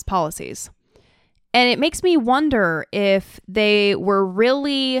Donald Trump's policies. And it makes me wonder if they were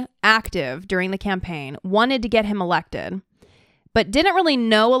really active during the campaign, wanted to get him elected, but didn't really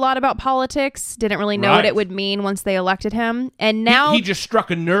know a lot about politics, didn't really know what it would mean once they elected him. And now he just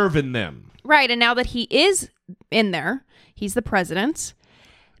struck a nerve in them. Right. And now that he is in there, he's the president.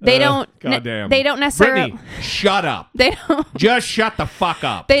 They don't necessarily. Brittany, shut up. They don't just shut the fuck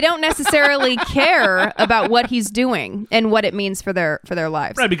up. They don't necessarily care about what he's doing and what it means for their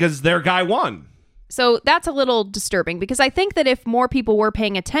lives. Right, because their guy won. So that's a little disturbing, because I think that if more people were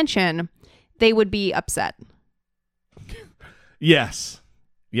paying attention, they would be upset. Yes.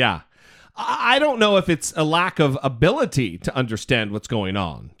 Yeah. I don't know if it's a lack of ability to understand what's going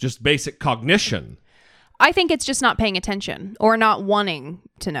on, just basic cognition. I think it's just not paying attention or not wanting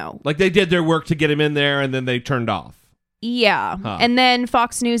to know. Like they did their work to get him in there and then they turned off. Yeah. Huh. And then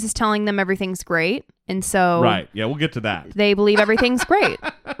Fox News is telling them everything's great. And so. Right. Yeah, we'll get to that. They believe everything's great.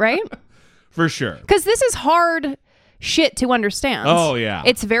 Right? For sure. Because this is hard shit to understand. Oh, yeah.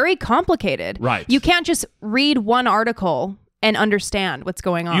 It's very complicated. Right. You can't just read one article and understand what's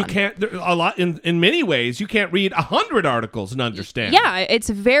going on. You can't, in many ways, you can't read 100 articles and understand. Yeah, it's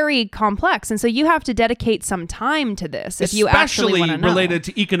very complex. And so you have to dedicate some time to this if you actually want to know. Especially related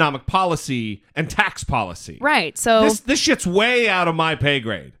to economic policy and tax policy. Right. So this shit's way out of my pay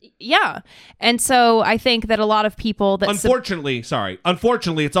grade. Yeah. And so I think that a lot of people that... Unfortunately,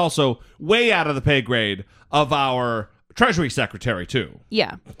 it's also way out of the pay grade of our Treasury Secretary, too.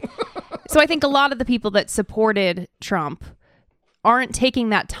 Yeah. So I think a lot of the people that supported Trump aren't taking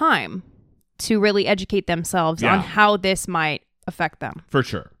that time to really educate themselves on how this might affect them. For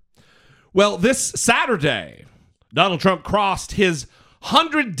sure. Well, this Saturday, Donald Trump crossed his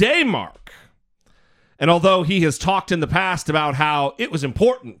 100-day mark. And although he has talked in the past about how it was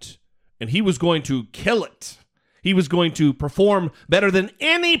important and he was going to kill it, he was going to perform better than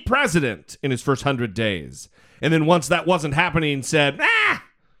any president in his first 100 days. And then once that wasn't happening, said,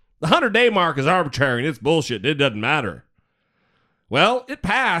 the 100-day mark is arbitrary and it's bullshit. It doesn't matter. Well, it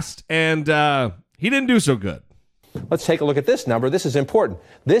passed, and he didn't do so good. Let's take a look at this number. This is important.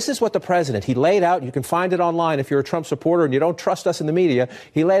 This is what the president, he laid out. You can find it online if you're a Trump supporter and you don't trust us in the media.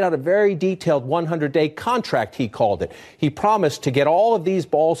 He laid out a very detailed 100-day contract, he called it. He promised to get all of these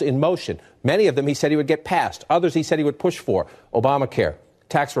balls in motion. Many of them he said he would get passed. Others he said he would push for. Obamacare,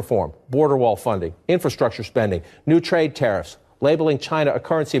 tax reform, border wall funding, infrastructure spending, new trade tariffs, labeling China a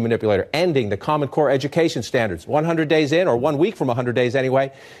currency manipulator, ending the Common Core education standards. 100 days in, or 1 week from 100 days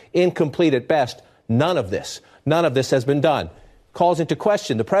anyway, incomplete at best. None of this has been done. Calls into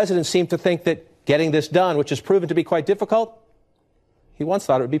question. The president seemed to think that getting this done, which has proven to be quite difficult, he once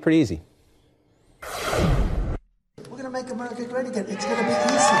thought it would be pretty easy. We're going to make America great again. It's going to be easy.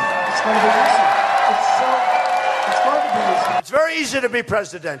 It's going to be easy. It's going to be easy. It's very easy to be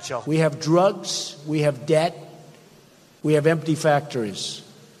presidential. We have drugs. We have debt. We have empty factories.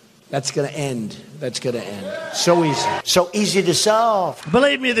 That's going to end. That's going to end. So easy. So easy to solve.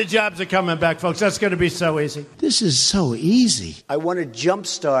 Believe me, the jobs are coming back, folks. That's going to be so easy. This is so easy. I want to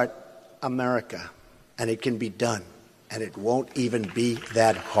jumpstart America, and it can be done, and it won't even be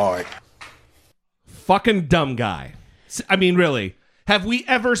that hard. Fucking dumb guy. I mean, really, have we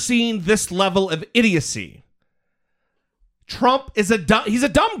ever seen this level of idiocy? Trump is he's a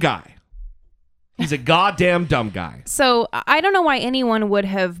dumb guy. He's a goddamn dumb guy. So I don't know why anyone would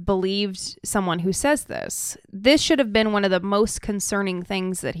have believed someone who says this. This should have been one of the most concerning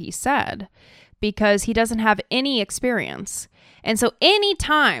things that he said, because he doesn't have any experience. And so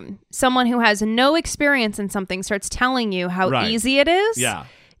anytime someone who has no experience in something starts telling you how easy it is,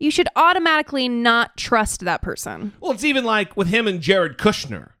 you should automatically not trust that person. Well, it's even like with him and Jared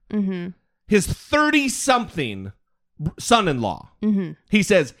Kushner. Mm-hmm. His 30-something son-in-law. Mm-hmm. He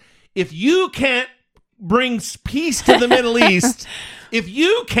says, if you can't bring peace to the Middle East, if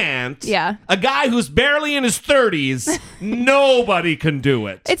you can't, a guy who's barely in his 30s, nobody can do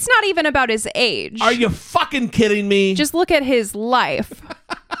it. It's not even about his age. Are you fucking kidding me? Just look at his life.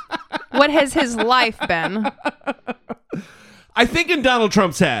 What has his life been? I think in Donald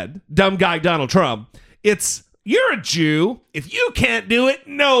Trump's head, dumb guy Donald Trump, it's, you're a Jew. If you can't do it,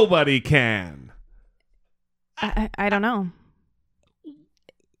 nobody can. I don't know.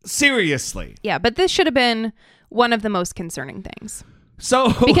 Seriously. Yeah, but this should have been one of the most concerning things.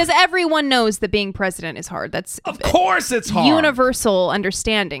 So, because everyone knows that being president is hard. That's of course it's hard. Universal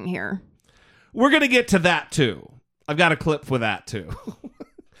understanding here. We're going to get to that too. I've got a clip for that too.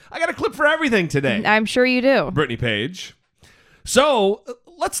 I got a clip for everything today. I'm sure you do. Brittany Page. So,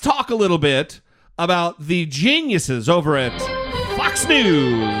 let's talk a little bit about the geniuses over at Fox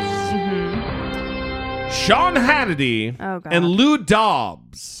News. Sean Hannity and Lou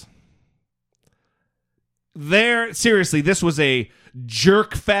Dobbs. Seriously, this was a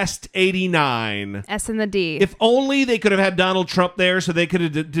jerk fest 89. S and the D. If only they could have had Donald Trump there so they could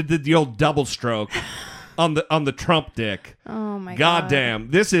have did the old double stroke on the Trump dick. Oh my God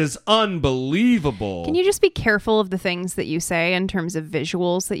damn, this is unbelievable. Can you just be careful of the things that you say in terms of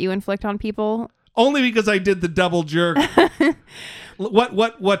visuals that you inflict on people? Only because I did the double jerk.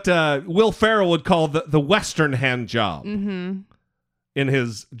 What Will Ferrell would call the Western hand job in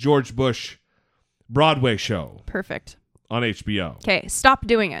his George Bush Broadway show. Perfect. On HBO. Okay, stop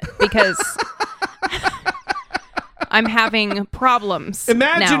doing it because I'm having problems.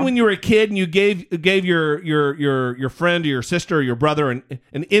 Imagine now. when you were a kid and you gave your friend or your sister or your brother an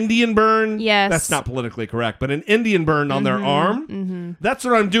Indian burn. Yes. That's not politically correct, but an Indian burn on their arm. Mm-hmm. That's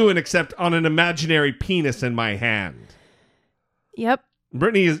what I'm doing, except on an imaginary penis in my hand. Yep.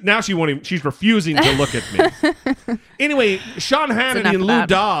 Brittany is now she's refusing to look at me. Anyway, Sean Hannity and Lou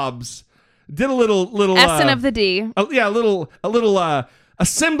Dobbs did a little S of the D. A little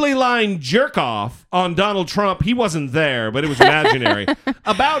assembly line jerk off on Donald Trump. He wasn't there, but it was imaginary.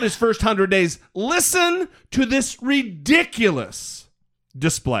 About his first 100 days. Listen to this ridiculous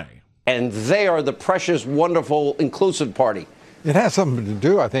display. And they are the precious, wonderful, inclusive party. It has something to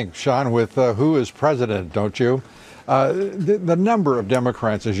do, I think, Sean, with who is president, don't you? The number of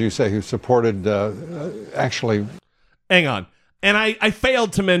Democrats, as you say, who supported actually... Hang on. And I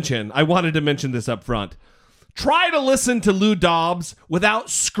failed to mention, I wanted to mention this up front. Try to listen to Lou Dobbs without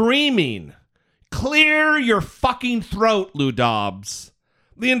screaming. Clear your fucking throat, Lou Dobbs.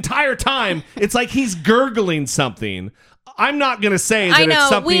 The entire time, it's like he's gurgling something. I'm not going to say that it's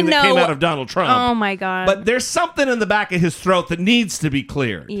something that came out of Donald Trump. Oh, my God. But there's something in the back of his throat that needs to be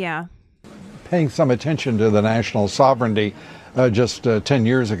cleared. Yeah. Paying some attention to the national sovereignty just 10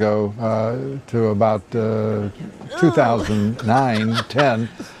 years ago to about 2009, 10.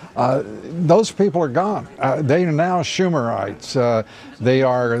 Those people are gone. They are now Schumerites. They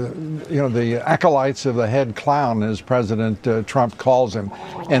are, the acolytes of the head clown, as President Trump calls him,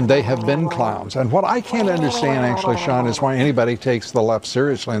 and they have been clowns. And what I can't understand, actually, Sean, is why anybody takes the left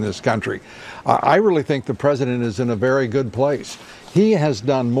seriously in this country. I really think the president is in a very good place. He has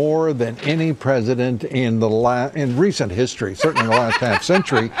done more than any president in recent history, certainly in the last half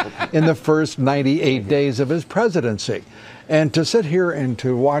century, in the first 98 days of his presidency. And to sit here and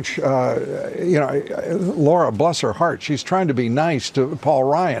to watch, Laura, bless her heart, she's trying to be nice to Paul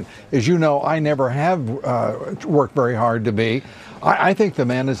Ryan. As you know, I never have worked very hard to be. I think the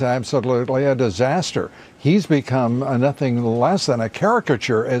man is absolutely a disaster. He's become nothing less than a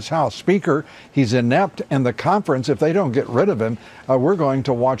caricature as House Speaker. He's inept, and the conference, if they don't get rid of him, we're going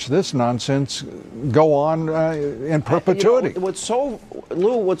to watch this nonsense go on in perpetuity. What's so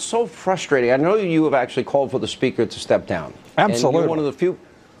frustrating, I know you have actually called for the Speaker to step down. Absolutely. And you're one of the few.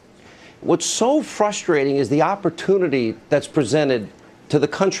 What's so frustrating is the opportunity that's presented to the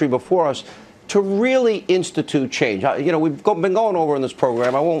country before us to really institute change. We've been going over in this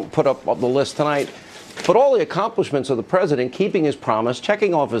program. I won't put up the list tonight. But all the accomplishments of the president, keeping his promise,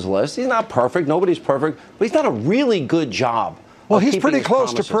 checking off his list. He's not perfect. Nobody's perfect. But he's done a really good job. Well, he's pretty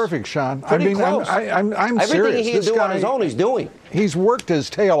close to perfect, Sean. Pretty close. I'm Everything serious. Everything he can do on his own, he's doing. He's worked his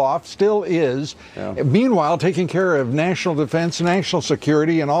tail off, still is. Yeah. Meanwhile, taking care of national defense, national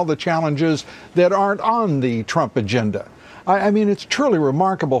security, and all the challenges that aren't on the Trump agenda. I mean, it's truly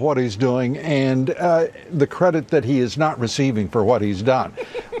remarkable what he's doing, and the credit that he is not receiving for what he's done.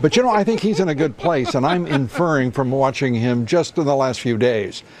 But, I think he's in a good place, and I'm inferring from watching him just in the last few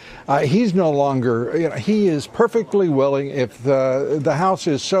days. He's no longer, he is perfectly willing, if the House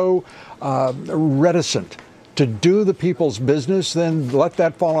is so reticent to do the people's business, then let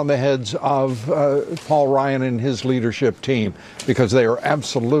that fall on the heads of Paul Ryan and his leadership team, because they are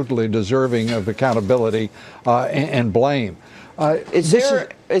absolutely deserving of accountability and blame. Do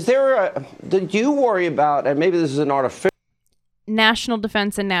you worry about, and maybe this is an artificial... National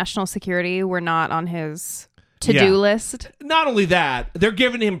defense and national security were not on his to-do list. Not only that, they're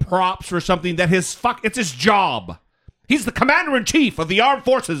giving him props for something that it's his job. He's the commander-in-chief of the armed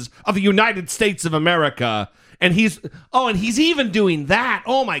forces of the United States of America. And he's even doing that.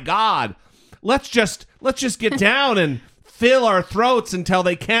 Oh my God. Let's just get down and fill our throats until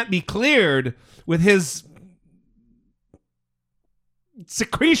they can't be cleared with his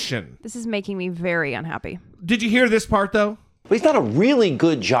secretion. This is making me very unhappy. Did you hear this part though? But he's done a really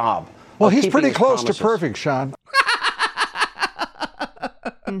good job. Well, he's pretty close to perfect, Sean.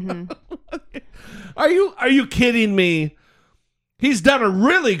 Mm-hmm. Are you kidding me? He's done a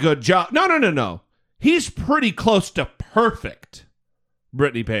really good job. No. He's pretty close to perfect,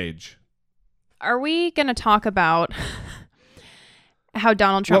 Brittany Page. Are we going to talk about how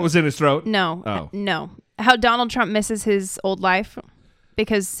Donald Trump... What was in his throat? No. Oh. No. How Donald Trump misses his old life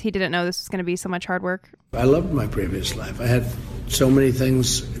because he didn't know this was going to be so much hard work? I loved my previous life. I had so many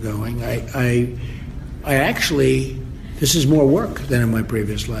things going. I actually... This is more work than in my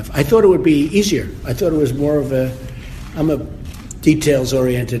previous life. I thought it would be easier. I thought it was more of I'm a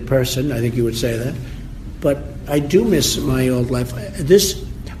details-oriented person. I think you would say that. But I do miss my old life.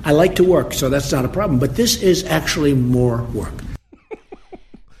 I like to work, so that's not a problem. But this is actually more work.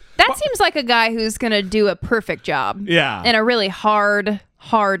 That seems like a guy who's going to do a perfect job. Yeah. And a really hard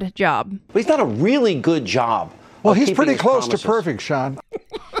job. But he's done a really good job. Well, he's pretty close to perfect, Sean.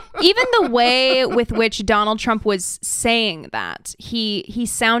 Even the way with which Donald Trump was saying that, he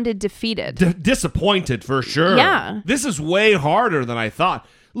sounded defeated. Disappointed for sure. Yeah. This is way harder than I thought.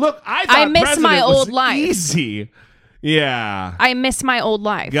 Look, I thought I miss president my was old life. Easy. Yeah. I miss my old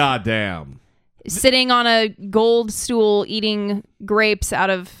life. God damn. Sitting on a gold stool eating grapes out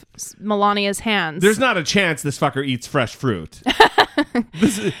of Melania's hands. There's not a chance this fucker eats fresh fruit.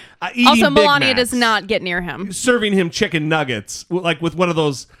 Also, Melania does not get near him. Serving him chicken nuggets, like with one of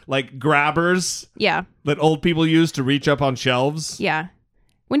those like grabbers. Yeah. That old people use to reach up on shelves. Yeah.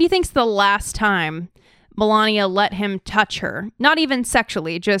 When do you think's the last time Melania let him touch her? Not even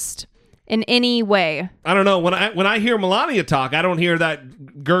sexually, just in any way. I don't know. When I hear Melania talk, I don't hear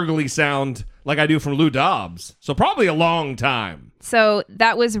that gurgly sound like I do from Lou Dobbs. So probably a long time. So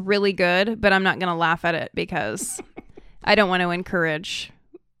that was really good, but I'm not going to laugh at it because I don't want to encourage.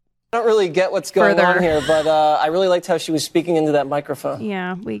 I don't really get what's going on here, but I really liked how she was speaking into that microphone.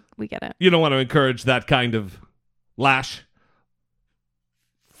 Yeah, we get it. You don't want to encourage that kind of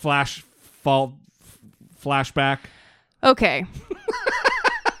flashback. Okay.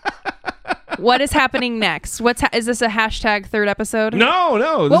 What is happening next? Is this a hashtag third episode?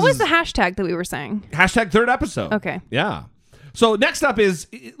 No. What was the hashtag that we were saying? Hashtag third episode. Okay. Yeah. So next up is,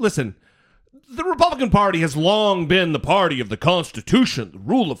 listen, the Republican Party has long been the party of the Constitution, the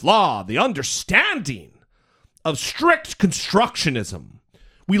rule of law, the understanding of strict constructionism.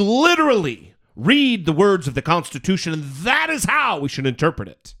 We literally read the words of the Constitution, and that is how we should interpret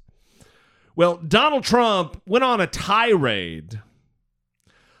it. Well, Donald Trump went on a tirade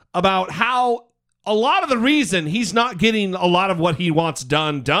about how a lot of the reason he's not getting a lot of what he wants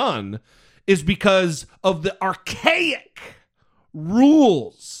done is because of the archaic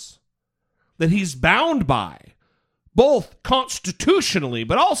rules that he's bound by, both constitutionally,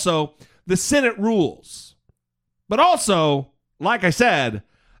 but also the Senate rules. But also, like I said,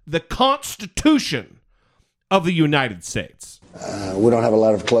 the Constitution of the United States. We don't have a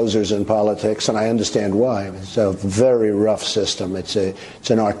lot of closers in politics, and I understand why. It's a very rough system. It's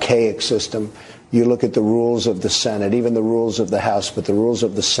an archaic system. You look at the rules of the Senate, even the rules of the House, but the rules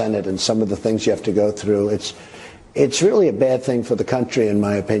of the Senate and some of the things you have to go through, it's really a bad thing for the country, in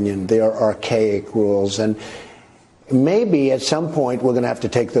my opinion. They are archaic rules, and maybe at some point we're going to have to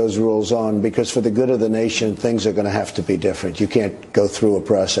take those rules on, because for the good of the nation, things are going to have to be different. You can't go through a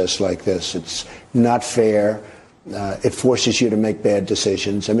process like this. It's not fair. It forces you to make bad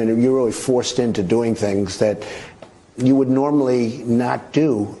decisions. I mean, you're really forced into doing things that you would normally not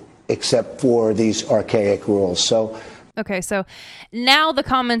do except for these archaic rules. Okay, so now the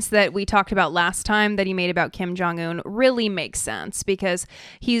comments that we talked about last time that he made about Kim Jong-un really make sense, because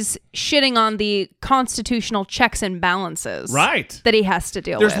he's shitting on the constitutional checks and balances that he has to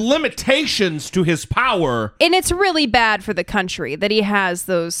deal with. There's limitations to his power. And it's really bad for the country that he has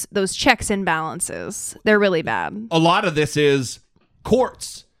those checks and balances. They're really bad. A lot of this is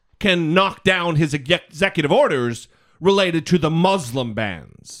courts can knock down his executive orders related to the Muslim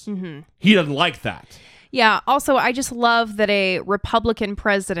bans. Mm-hmm. He doesn't like that. Yeah. Also, I just love that a Republican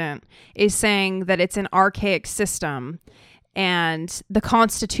president is saying that it's an archaic system and the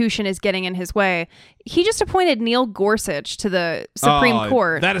Constitution is getting in his way. He just appointed Neil Gorsuch to the Supreme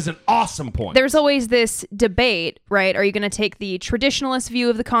Court. That is an awesome point. There's always this debate, right? Are you going to take the traditionalist view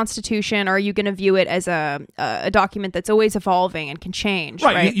of the Constitution, or are you going to view it as a document that's always evolving and can change?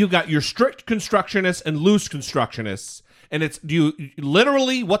 Right. You got your strict constructionists and loose constructionists. And it's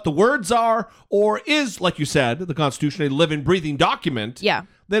literally what the words are, or is, like you said, the Constitution, a living, breathing document. Yeah.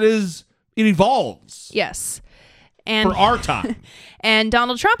 That is, it evolves. Yes. And for our time. And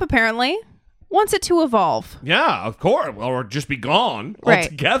Donald Trump apparently wants it to evolve. Yeah, of course. Well, or just be gone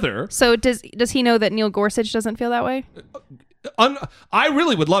altogether. So does he know that Neil Gorsuch doesn't feel that way? I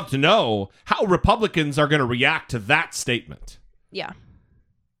really would love to know how Republicans are going to react to that statement. Yeah.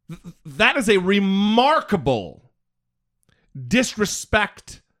 That is a remarkable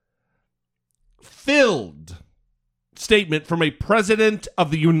disrespect-filled statement from a president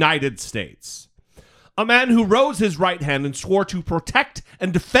of the United States. A man who rose his right hand and swore to protect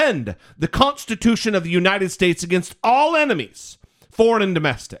and defend the Constitution of the United States against all enemies, foreign and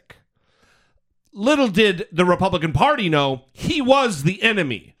domestic. Little did the Republican Party know he was the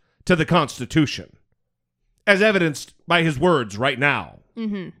enemy to the Constitution, as evidenced by his words right now.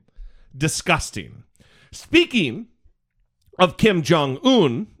 Mm-hmm. Disgusting. Speaking of Kim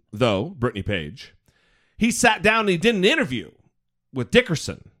Jong-un, though, Brittany Page, he sat down and he did an interview with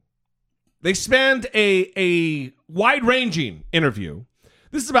Dickerson. They spanned a wide-ranging interview.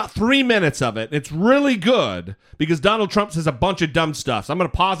 This is about 3 minutes of it. It's really good because Donald Trump says a bunch of dumb stuff. So I'm going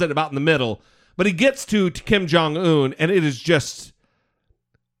to pause it about in the middle. But he gets to Kim Jong-un, and it is just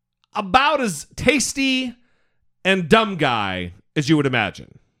about as tasty and dumb guy as you would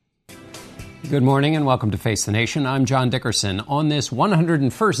imagine. Good morning and welcome to Face the Nation. I'm John Dickerson. On this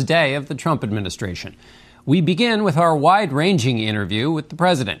 101st day of the Trump administration, we begin with our wide-ranging interview with the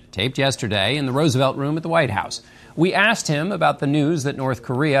president, taped yesterday in the Roosevelt Room at the White House. We asked him about the news that North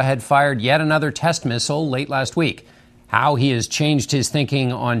Korea had fired yet another test missile late last week, how he has changed his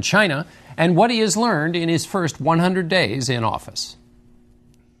thinking on China, and what he has learned in his first 100 days in office.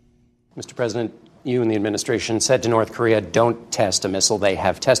 Mr. President, you and the administration said to North Korea, don't test a missile. They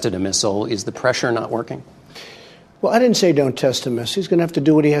have tested a missile. Is the pressure not working? Well, I didn't say don't test him, miss. He's going to have to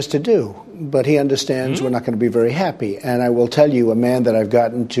do what he has to do. But he understands we're not going to be very happy. And I will tell you, a man that I've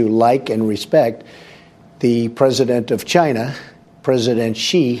gotten to like and respect, the president of China, President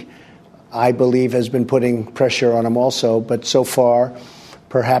Xi, I believe has been putting pressure on him also. But so far,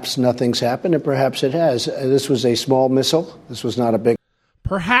 perhaps nothing's happened, and perhaps it has. This was a small missile. This was not a big...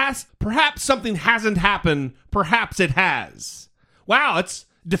 Perhaps something hasn't happened. Perhaps it has. Wow, it's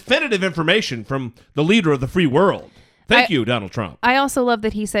definitive information from the leader of the free world. Thank you, Donald Trump. I also love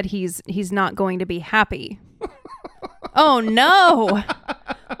that he said he's not going to be happy. Oh, no.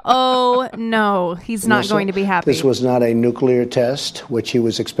 Oh, no. He's not going to be happy. This was not a nuclear test, which he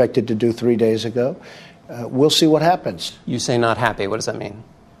was expected to do 3 days ago. We'll see what happens. You say not happy. What does that mean?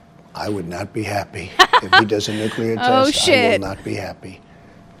 I would not be happy if he does a nuclear test. I will not be happy.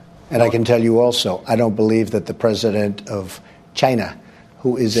 And I can tell you also, I don't believe that the president of China,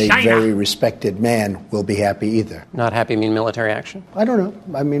 who is a very respected man, will be happy either. Not happy mean military action? I don't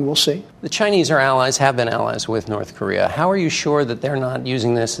know. I mean, we'll see. The Chinese are allies, have been allies with North Korea. How are you sure that they're not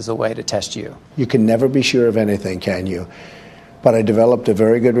using this as a way to test you? You can never be sure of anything, can you? But I developed a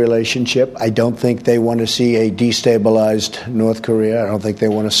very good relationship. I don't think they want to see a destabilized North Korea. I don't think they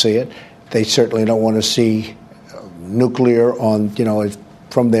want to see it. They certainly don't want to see nuclear on,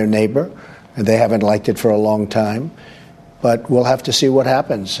 from their neighbor. And they haven't liked it for a long time. But we'll have to see what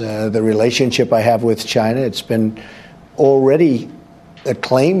happens. The relationship I have with China, it's been already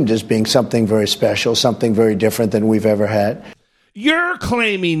acclaimed as being something very special, something very different than we've ever had. You're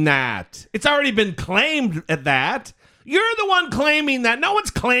claiming that. It's already been claimed at that. You're the one claiming that. No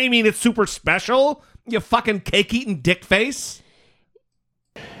one's claiming it's super special, you fucking cake-eating dick face.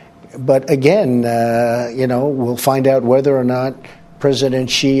 But again, we'll find out whether or not President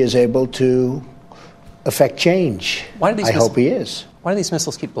Xi is able to affect change. I hope he is. Why do these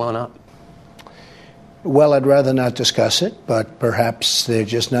missiles keep blowing up? Well, I'd rather not discuss it, but perhaps they're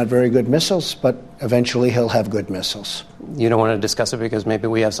just not very good missiles, but eventually he'll have good missiles. You don't want to discuss it because maybe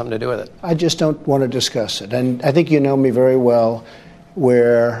we have something to do with it? I just don't want to discuss it. And I think you know me very well,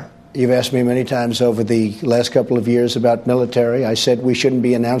 where you've asked me many times over the last couple of years about military. I said we shouldn't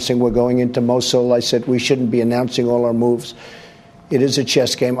be announcing we're going into Mosul. I said we shouldn't be announcing all our moves. It is a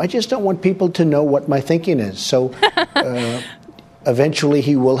chess game. I just don't want people to know what my thinking is. So eventually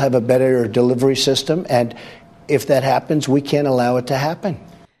he will have a better delivery system. And if that happens, we can't allow it to happen.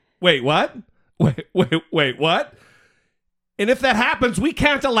 Wait, what? Wait, what? And if that happens, we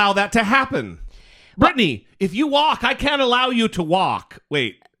can't allow that to happen. Brittany, if you walk, I can't allow you to walk.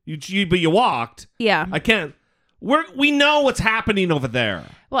 Wait, but you walked. Yeah. I can't. We know what's happening over there.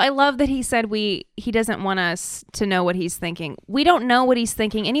 Well, I love that he said he doesn't want us to know what he's thinking. We don't know what he's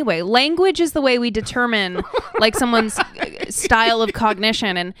thinking anyway. Language is the way we determine like someone's style of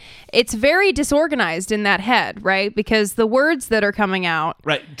cognition, and it's very disorganized in that head, right? Because the words that are coming out.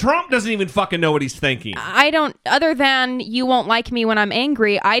 Right. Trump doesn't even fucking know what he's thinking. I don't, other than you won't like me when I'm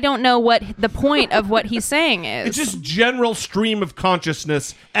angry, I don't know what the point of what he's saying is. It's just general stream of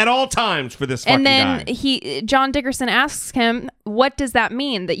consciousness at all times for this fucking guy. And then John Dickerson asks him, what does that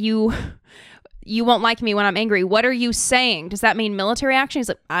mean? That you won't like me when I'm angry. What are you saying? Does that mean military action? He's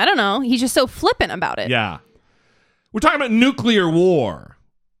like, I don't know. He's just so flippant about it. Yeah. We're talking about nuclear war.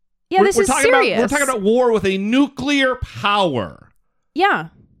 Yeah, this is serious. We're talking about war with a nuclear power. Yeah.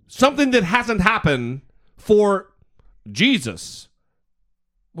 Something that hasn't happened for Jesus.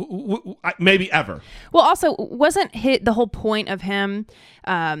 Maybe ever. Well, also, wasn't the whole point of him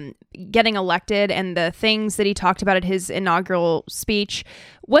getting elected and the things that he talked about at his inaugural speech,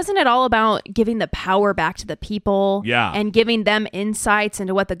 wasn't it all about giving the power back to the people? Yeah. And giving them insights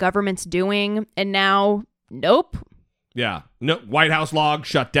into what the government's doing? And now, nope. Yeah. No, White House log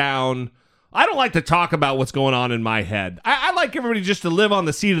shut down. I don't like to talk about what's going on in my head. I like everybody just to live on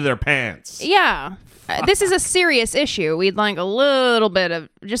the seat of their pants. Yeah. This is a serious issue. We'd like a little bit of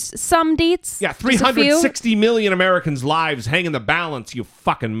just some deets. Yeah, 360 million Americans' lives hang in the balance, you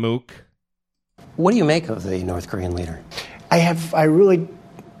fucking mook. What do you make of the North Korean leader? I really,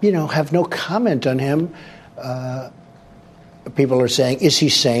 have no comment on him. People are saying, is he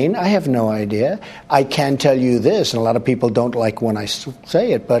sane? I have no idea. I can tell you this, and a lot of people don't like when I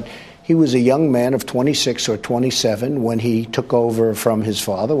say it, but he was a young man of 26 or 27 when he took over from his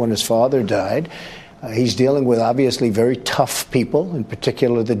father, when his father died. He's dealing with obviously very tough people, in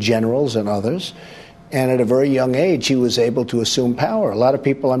particular the generals and others. And at a very young age, he was able to assume power. A lot of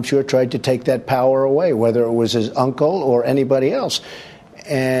people, I'm sure, tried to take that power away, whether it was his uncle or anybody else.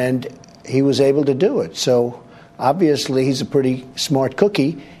 And he was able to do it. So obviously, he's a pretty smart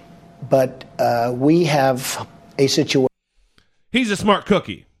cookie. But we have a situation. He's a smart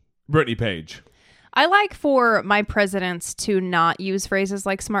cookie, Brittany Page. I like for my presidents to not use phrases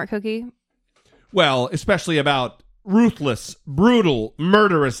like smart cookie. Well, especially about ruthless, brutal,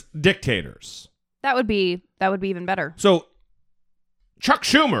 murderous dictators. That would be even better. So, Chuck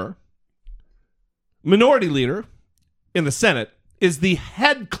Schumer, minority leader in the Senate, is the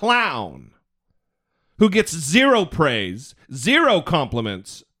head clown who gets zero praise, zero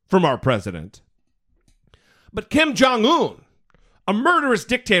compliments from our president. But Kim Jong-un, a murderous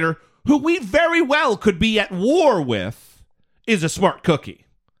dictator who we very well could be at war with, is a smart cookie.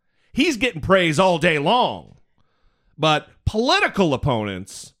 He's getting praise all day long. But political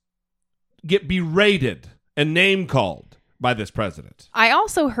opponents get berated and name-called by this president. I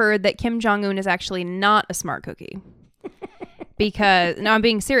also heard that Kim Jong-un is actually not a smart cookie. Because, no, I'm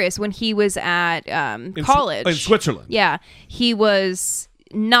being serious. When he was at college. In Switzerland. Yeah. He was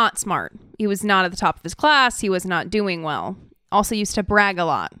not smart. He was not at the top of his class. He was not doing well. Also used to brag a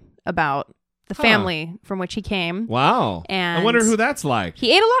lot about the family from which he came. Wow. And I wonder who that's like.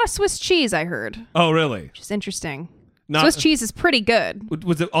 He ate a lot of Swiss cheese, I heard. Oh, really? Which is interesting. Swiss cheese is pretty good.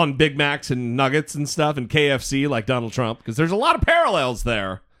 Was it on Big Macs and nuggets and stuff and KFC like Donald Trump? Because there's a lot of parallels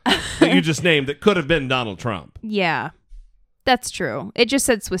there that you just named that could have been Donald Trump. Yeah, that's true. It just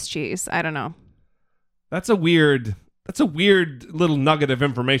said Swiss cheese. I don't know. That's a weird little nugget of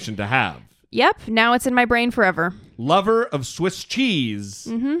information to have. Yep. Now it's in my brain forever. Lover of Swiss cheese.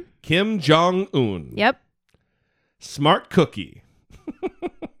 Mm-hmm. Kim Jong-un. Yep. Smart cookie.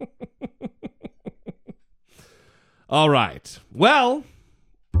 All right. Well,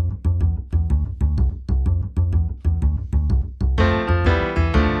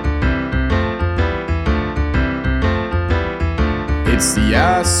 it's the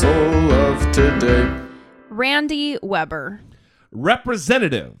asshole of today. Randy Weber.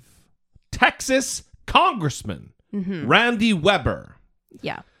 Representative, Texas Congressman, Randy Weber.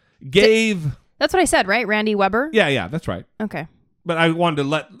 Yeah. Gave... That's what I said, right? Randy Weber? Yeah, that's right. Okay. But I wanted to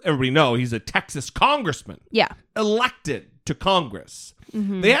let everybody know he's a Texas congressman. Yeah. Elected to Congress.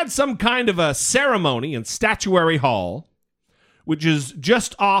 Mm-hmm. They had some kind of a ceremony in Statuary Hall, which is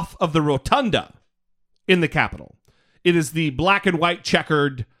just off of the rotunda in the Capitol. It is the black and white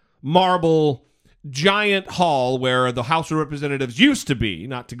checkered marble giant hall where the House of Representatives used to be,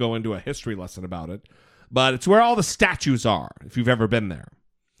 not to go into a history lesson about it, but it's where all the statues are, if you've ever been there.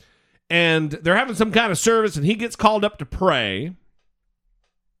 And they're having some kind of service, and he gets called up to pray.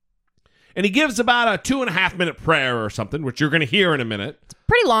 And he gives about a 2.5 minute prayer or something, which you're going to hear in a minute. It's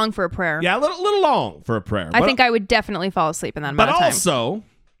pretty long for a prayer. Yeah, a little long for a prayer. I think I would definitely fall asleep in that amount of time. But also,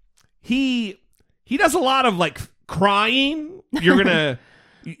 he does a lot of like crying. You're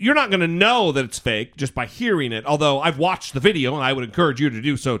not going to know that it's fake just by hearing it. Although I've watched the video, and I would encourage you to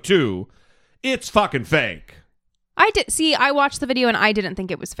do so too. It's fucking fake. I watched the video and I didn't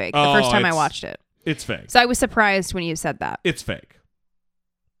think it was fake the first time I watched it. It's fake. So I was surprised when you said that. It's fake.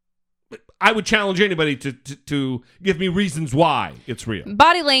 I would challenge anybody to give me reasons why it's real.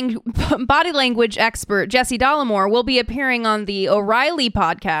 Body language expert Jesse Dollemore will be appearing on the O'Reilly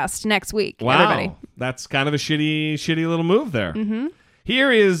podcast next week. Wow. Everybody. That's kind of a shitty little move there. Mm-hmm.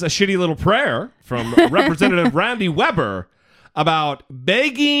 Here is a shitty little prayer from Representative Randy Weber about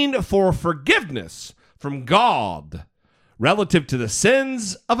begging for forgiveness from God relative to the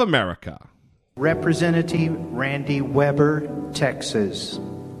sins of America. Representative Randy Weber, Texas.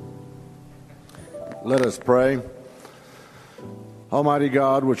 Let us pray. Almighty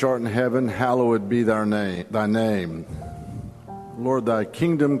God, which art in heaven, hallowed be thy name. Lord, thy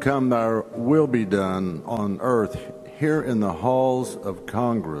kingdom come, thy will be done on earth, here in the halls of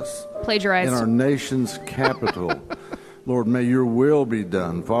Congress. Plagiarized. In our nation's capital. Lord, may your will be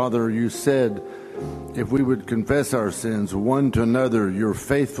done. Father, you said if we would confess our sins one to another, you're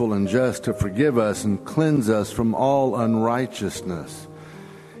faithful and just to forgive us and cleanse us from all unrighteousness.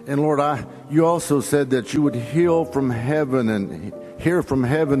 And Lord, you also said that you would heal from heaven and hear from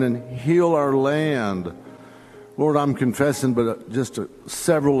heaven and heal our land. Lord, I'm confessing but just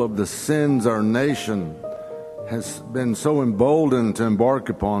several of the sins our nation has been so emboldened to embark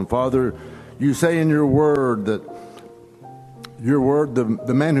upon. Father, you say in your word that your word, the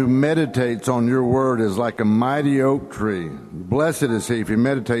man who meditates on your word is like a mighty oak tree. Blessed is he if he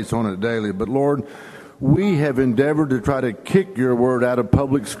meditates on it daily. But Lord, we have endeavored to try to kick your word out of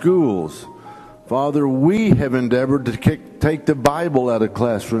public schools. Father, we have endeavored to take the Bible out of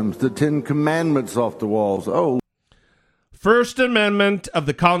classrooms, the 10 Commandments off the walls. Oh, First Amendment of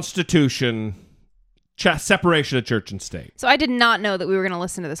the Constitution, separation of church and state. So I did not know that we were going to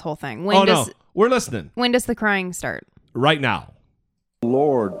listen to this whole thing. No, we're listening. When does the crying start? Right now.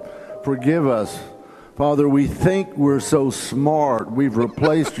 Lord, forgive us. Father, we think we're so smart. We've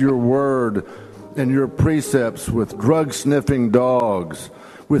replaced your word and your precepts with drug-sniffing dogs,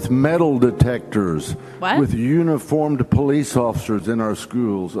 with metal detectors, with uniformed police officers in our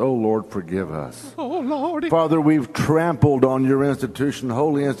schools. Oh, Lord, forgive us. Oh, Lord. Father, we've trampled on your institution,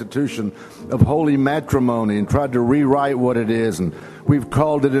 holy institution of holy matrimony, and tried to rewrite what it is, and we've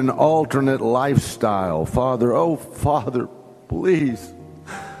called it an alternate lifestyle. Father, oh, Father, please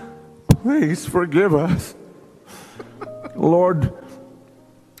forgive us. Lord,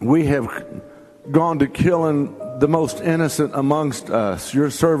 we have gone to killing the most innocent amongst us. Your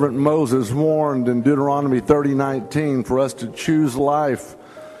servant Moses warned in Deuteronomy 30:19 for us to choose life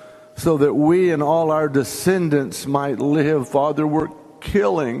so that we and all our descendants might live. Father, we're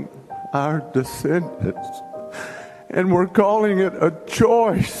killing our descendants, and we're calling it a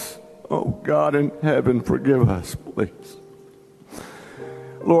choice. Oh, God in heaven, forgive us, please.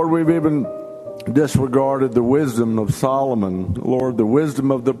 Lord, we've even disregarded the wisdom of Solomon, Lord, the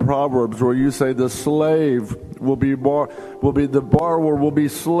wisdom of the Proverbs, where you say the slave will be the borrower will be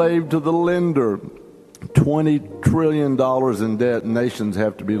slave to the lender. $20 trillion in debt, nations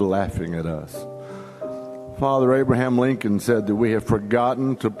have to be laughing at us. Father, Abraham Lincoln said that we have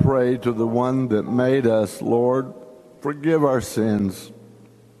forgotten to pray to the one that made us. Lord, forgive our sins.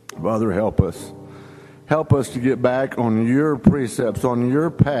 Father, help us. Help us to get back on your precepts, on your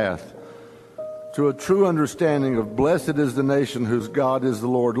path, to a true understanding of blessed is the nation whose God is the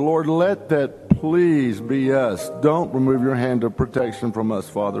Lord. Lord, let that please be us. Don't remove your hand of protection from us,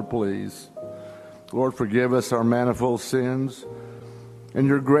 Father, please. Lord, forgive us our manifold sins. In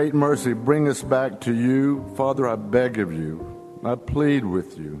your great mercy, bring us back to you. Father, I beg of you. I plead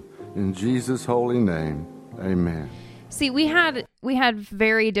with you. In Jesus' holy name, amen. See, we had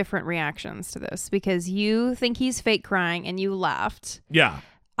very different reactions to this because you think he's fake crying and you laughed. Yeah.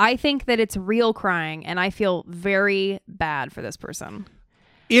 I think that it's real crying, and I feel very bad for this person.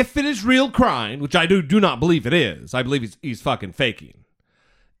 If it is real crying, which I do not believe it is, I believe he's fucking faking.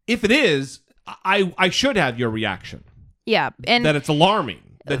 If it is, I should have your reaction. Yeah, and that it's alarming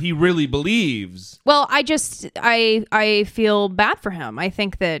that he really believes. Well, I feel bad for him. I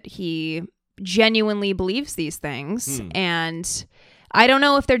think that he genuinely believes these things, and I don't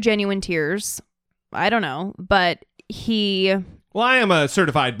know if they're genuine tears. I don't know, but he. Well, I am a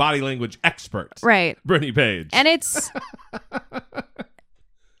certified body language expert. Right. Brittany Page. And it's...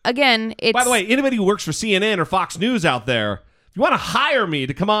 Again, it's... By the way, anybody who works for CNN or Fox News out there, if you want to hire me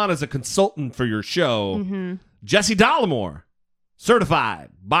to come on as a consultant for your show, Jesse Dollimore,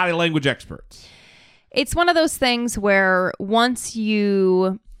 certified body language expert. It's one of those things where once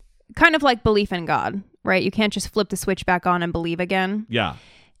you... Kind of like belief in God, right? You can't just flip the switch back on and believe again. Yeah.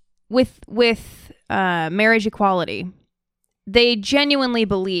 With marriage equality... They genuinely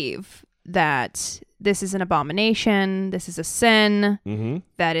believe that this is an abomination, this is a sin,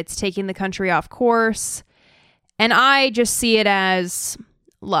 that it's taking the country off course. And I just see it as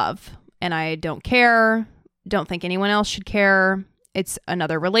love. And I don't care, don't think anyone else should care. It's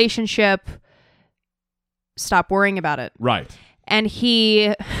another relationship. Stop worrying about it. Right. And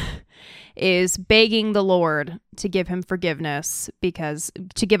he is begging the Lord to give him forgiveness,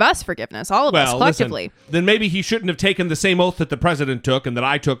 to give us forgiveness, all of us collectively. Listen, then maybe he shouldn't have taken the same oath that the president took and that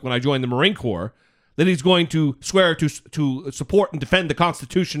I took when I joined the Marine Corps, that he's going to swear to support and defend the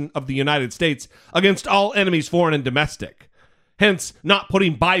Constitution of the United States against all enemies, foreign and domestic. Hence, not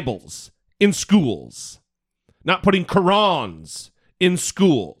putting Bibles in schools, not putting Qurans in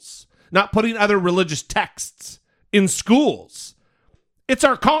schools, not putting other religious texts in schools. It's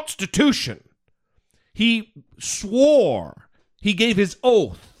our Constitution. He swore. He gave his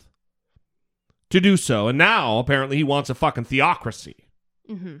oath to do so. And now, apparently, he wants a fucking theocracy.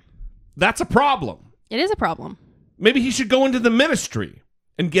 That's a problem. It is a problem. Maybe he should go into the ministry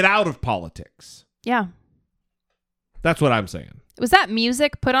and get out of politics. Yeah. That's what I'm saying. Was that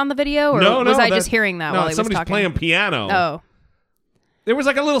music put on the video? Or was I just hearing that while he was talking? Somebody's playing piano. Oh. There was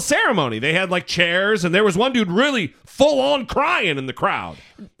like a little ceremony. They had like chairs, and there was one dude really full-on crying in the crowd.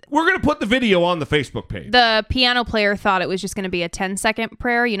 We're going to pput the video on the Facebook page. The piano player thought it was just going to be a 10-second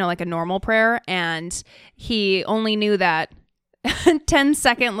prayer, like a normal prayer, and he only knew that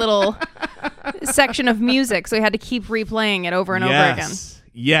 10-second little section of music, so he had to keep replaying it over and over again.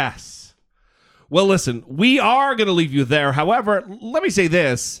 Yes. Well, listen, we are going to leave you there. However, let me say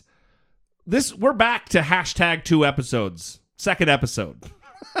this. We're back to hashtag 2 episodes. Second episode.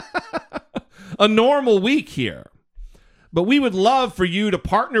 A normal week here. But we would love for you to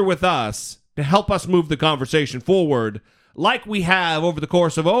partner with us to help us move the conversation forward like we have over the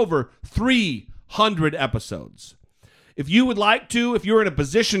course of over 300 episodes. If you would like to, if you're in a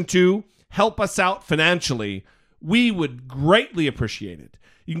position to help us out financially, we would greatly appreciate it.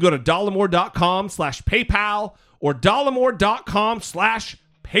 You can go to dollemore.com/PayPal or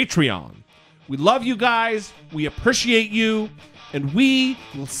dollemore.com/Patreon. We love you guys. We appreciate you. And we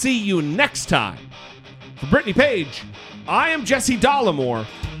will see you next time. For Brittany Page, I am Jesse Dollemore,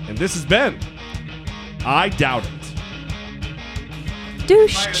 and this has been I Doubt It.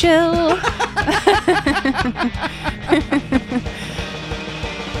 Douche chill.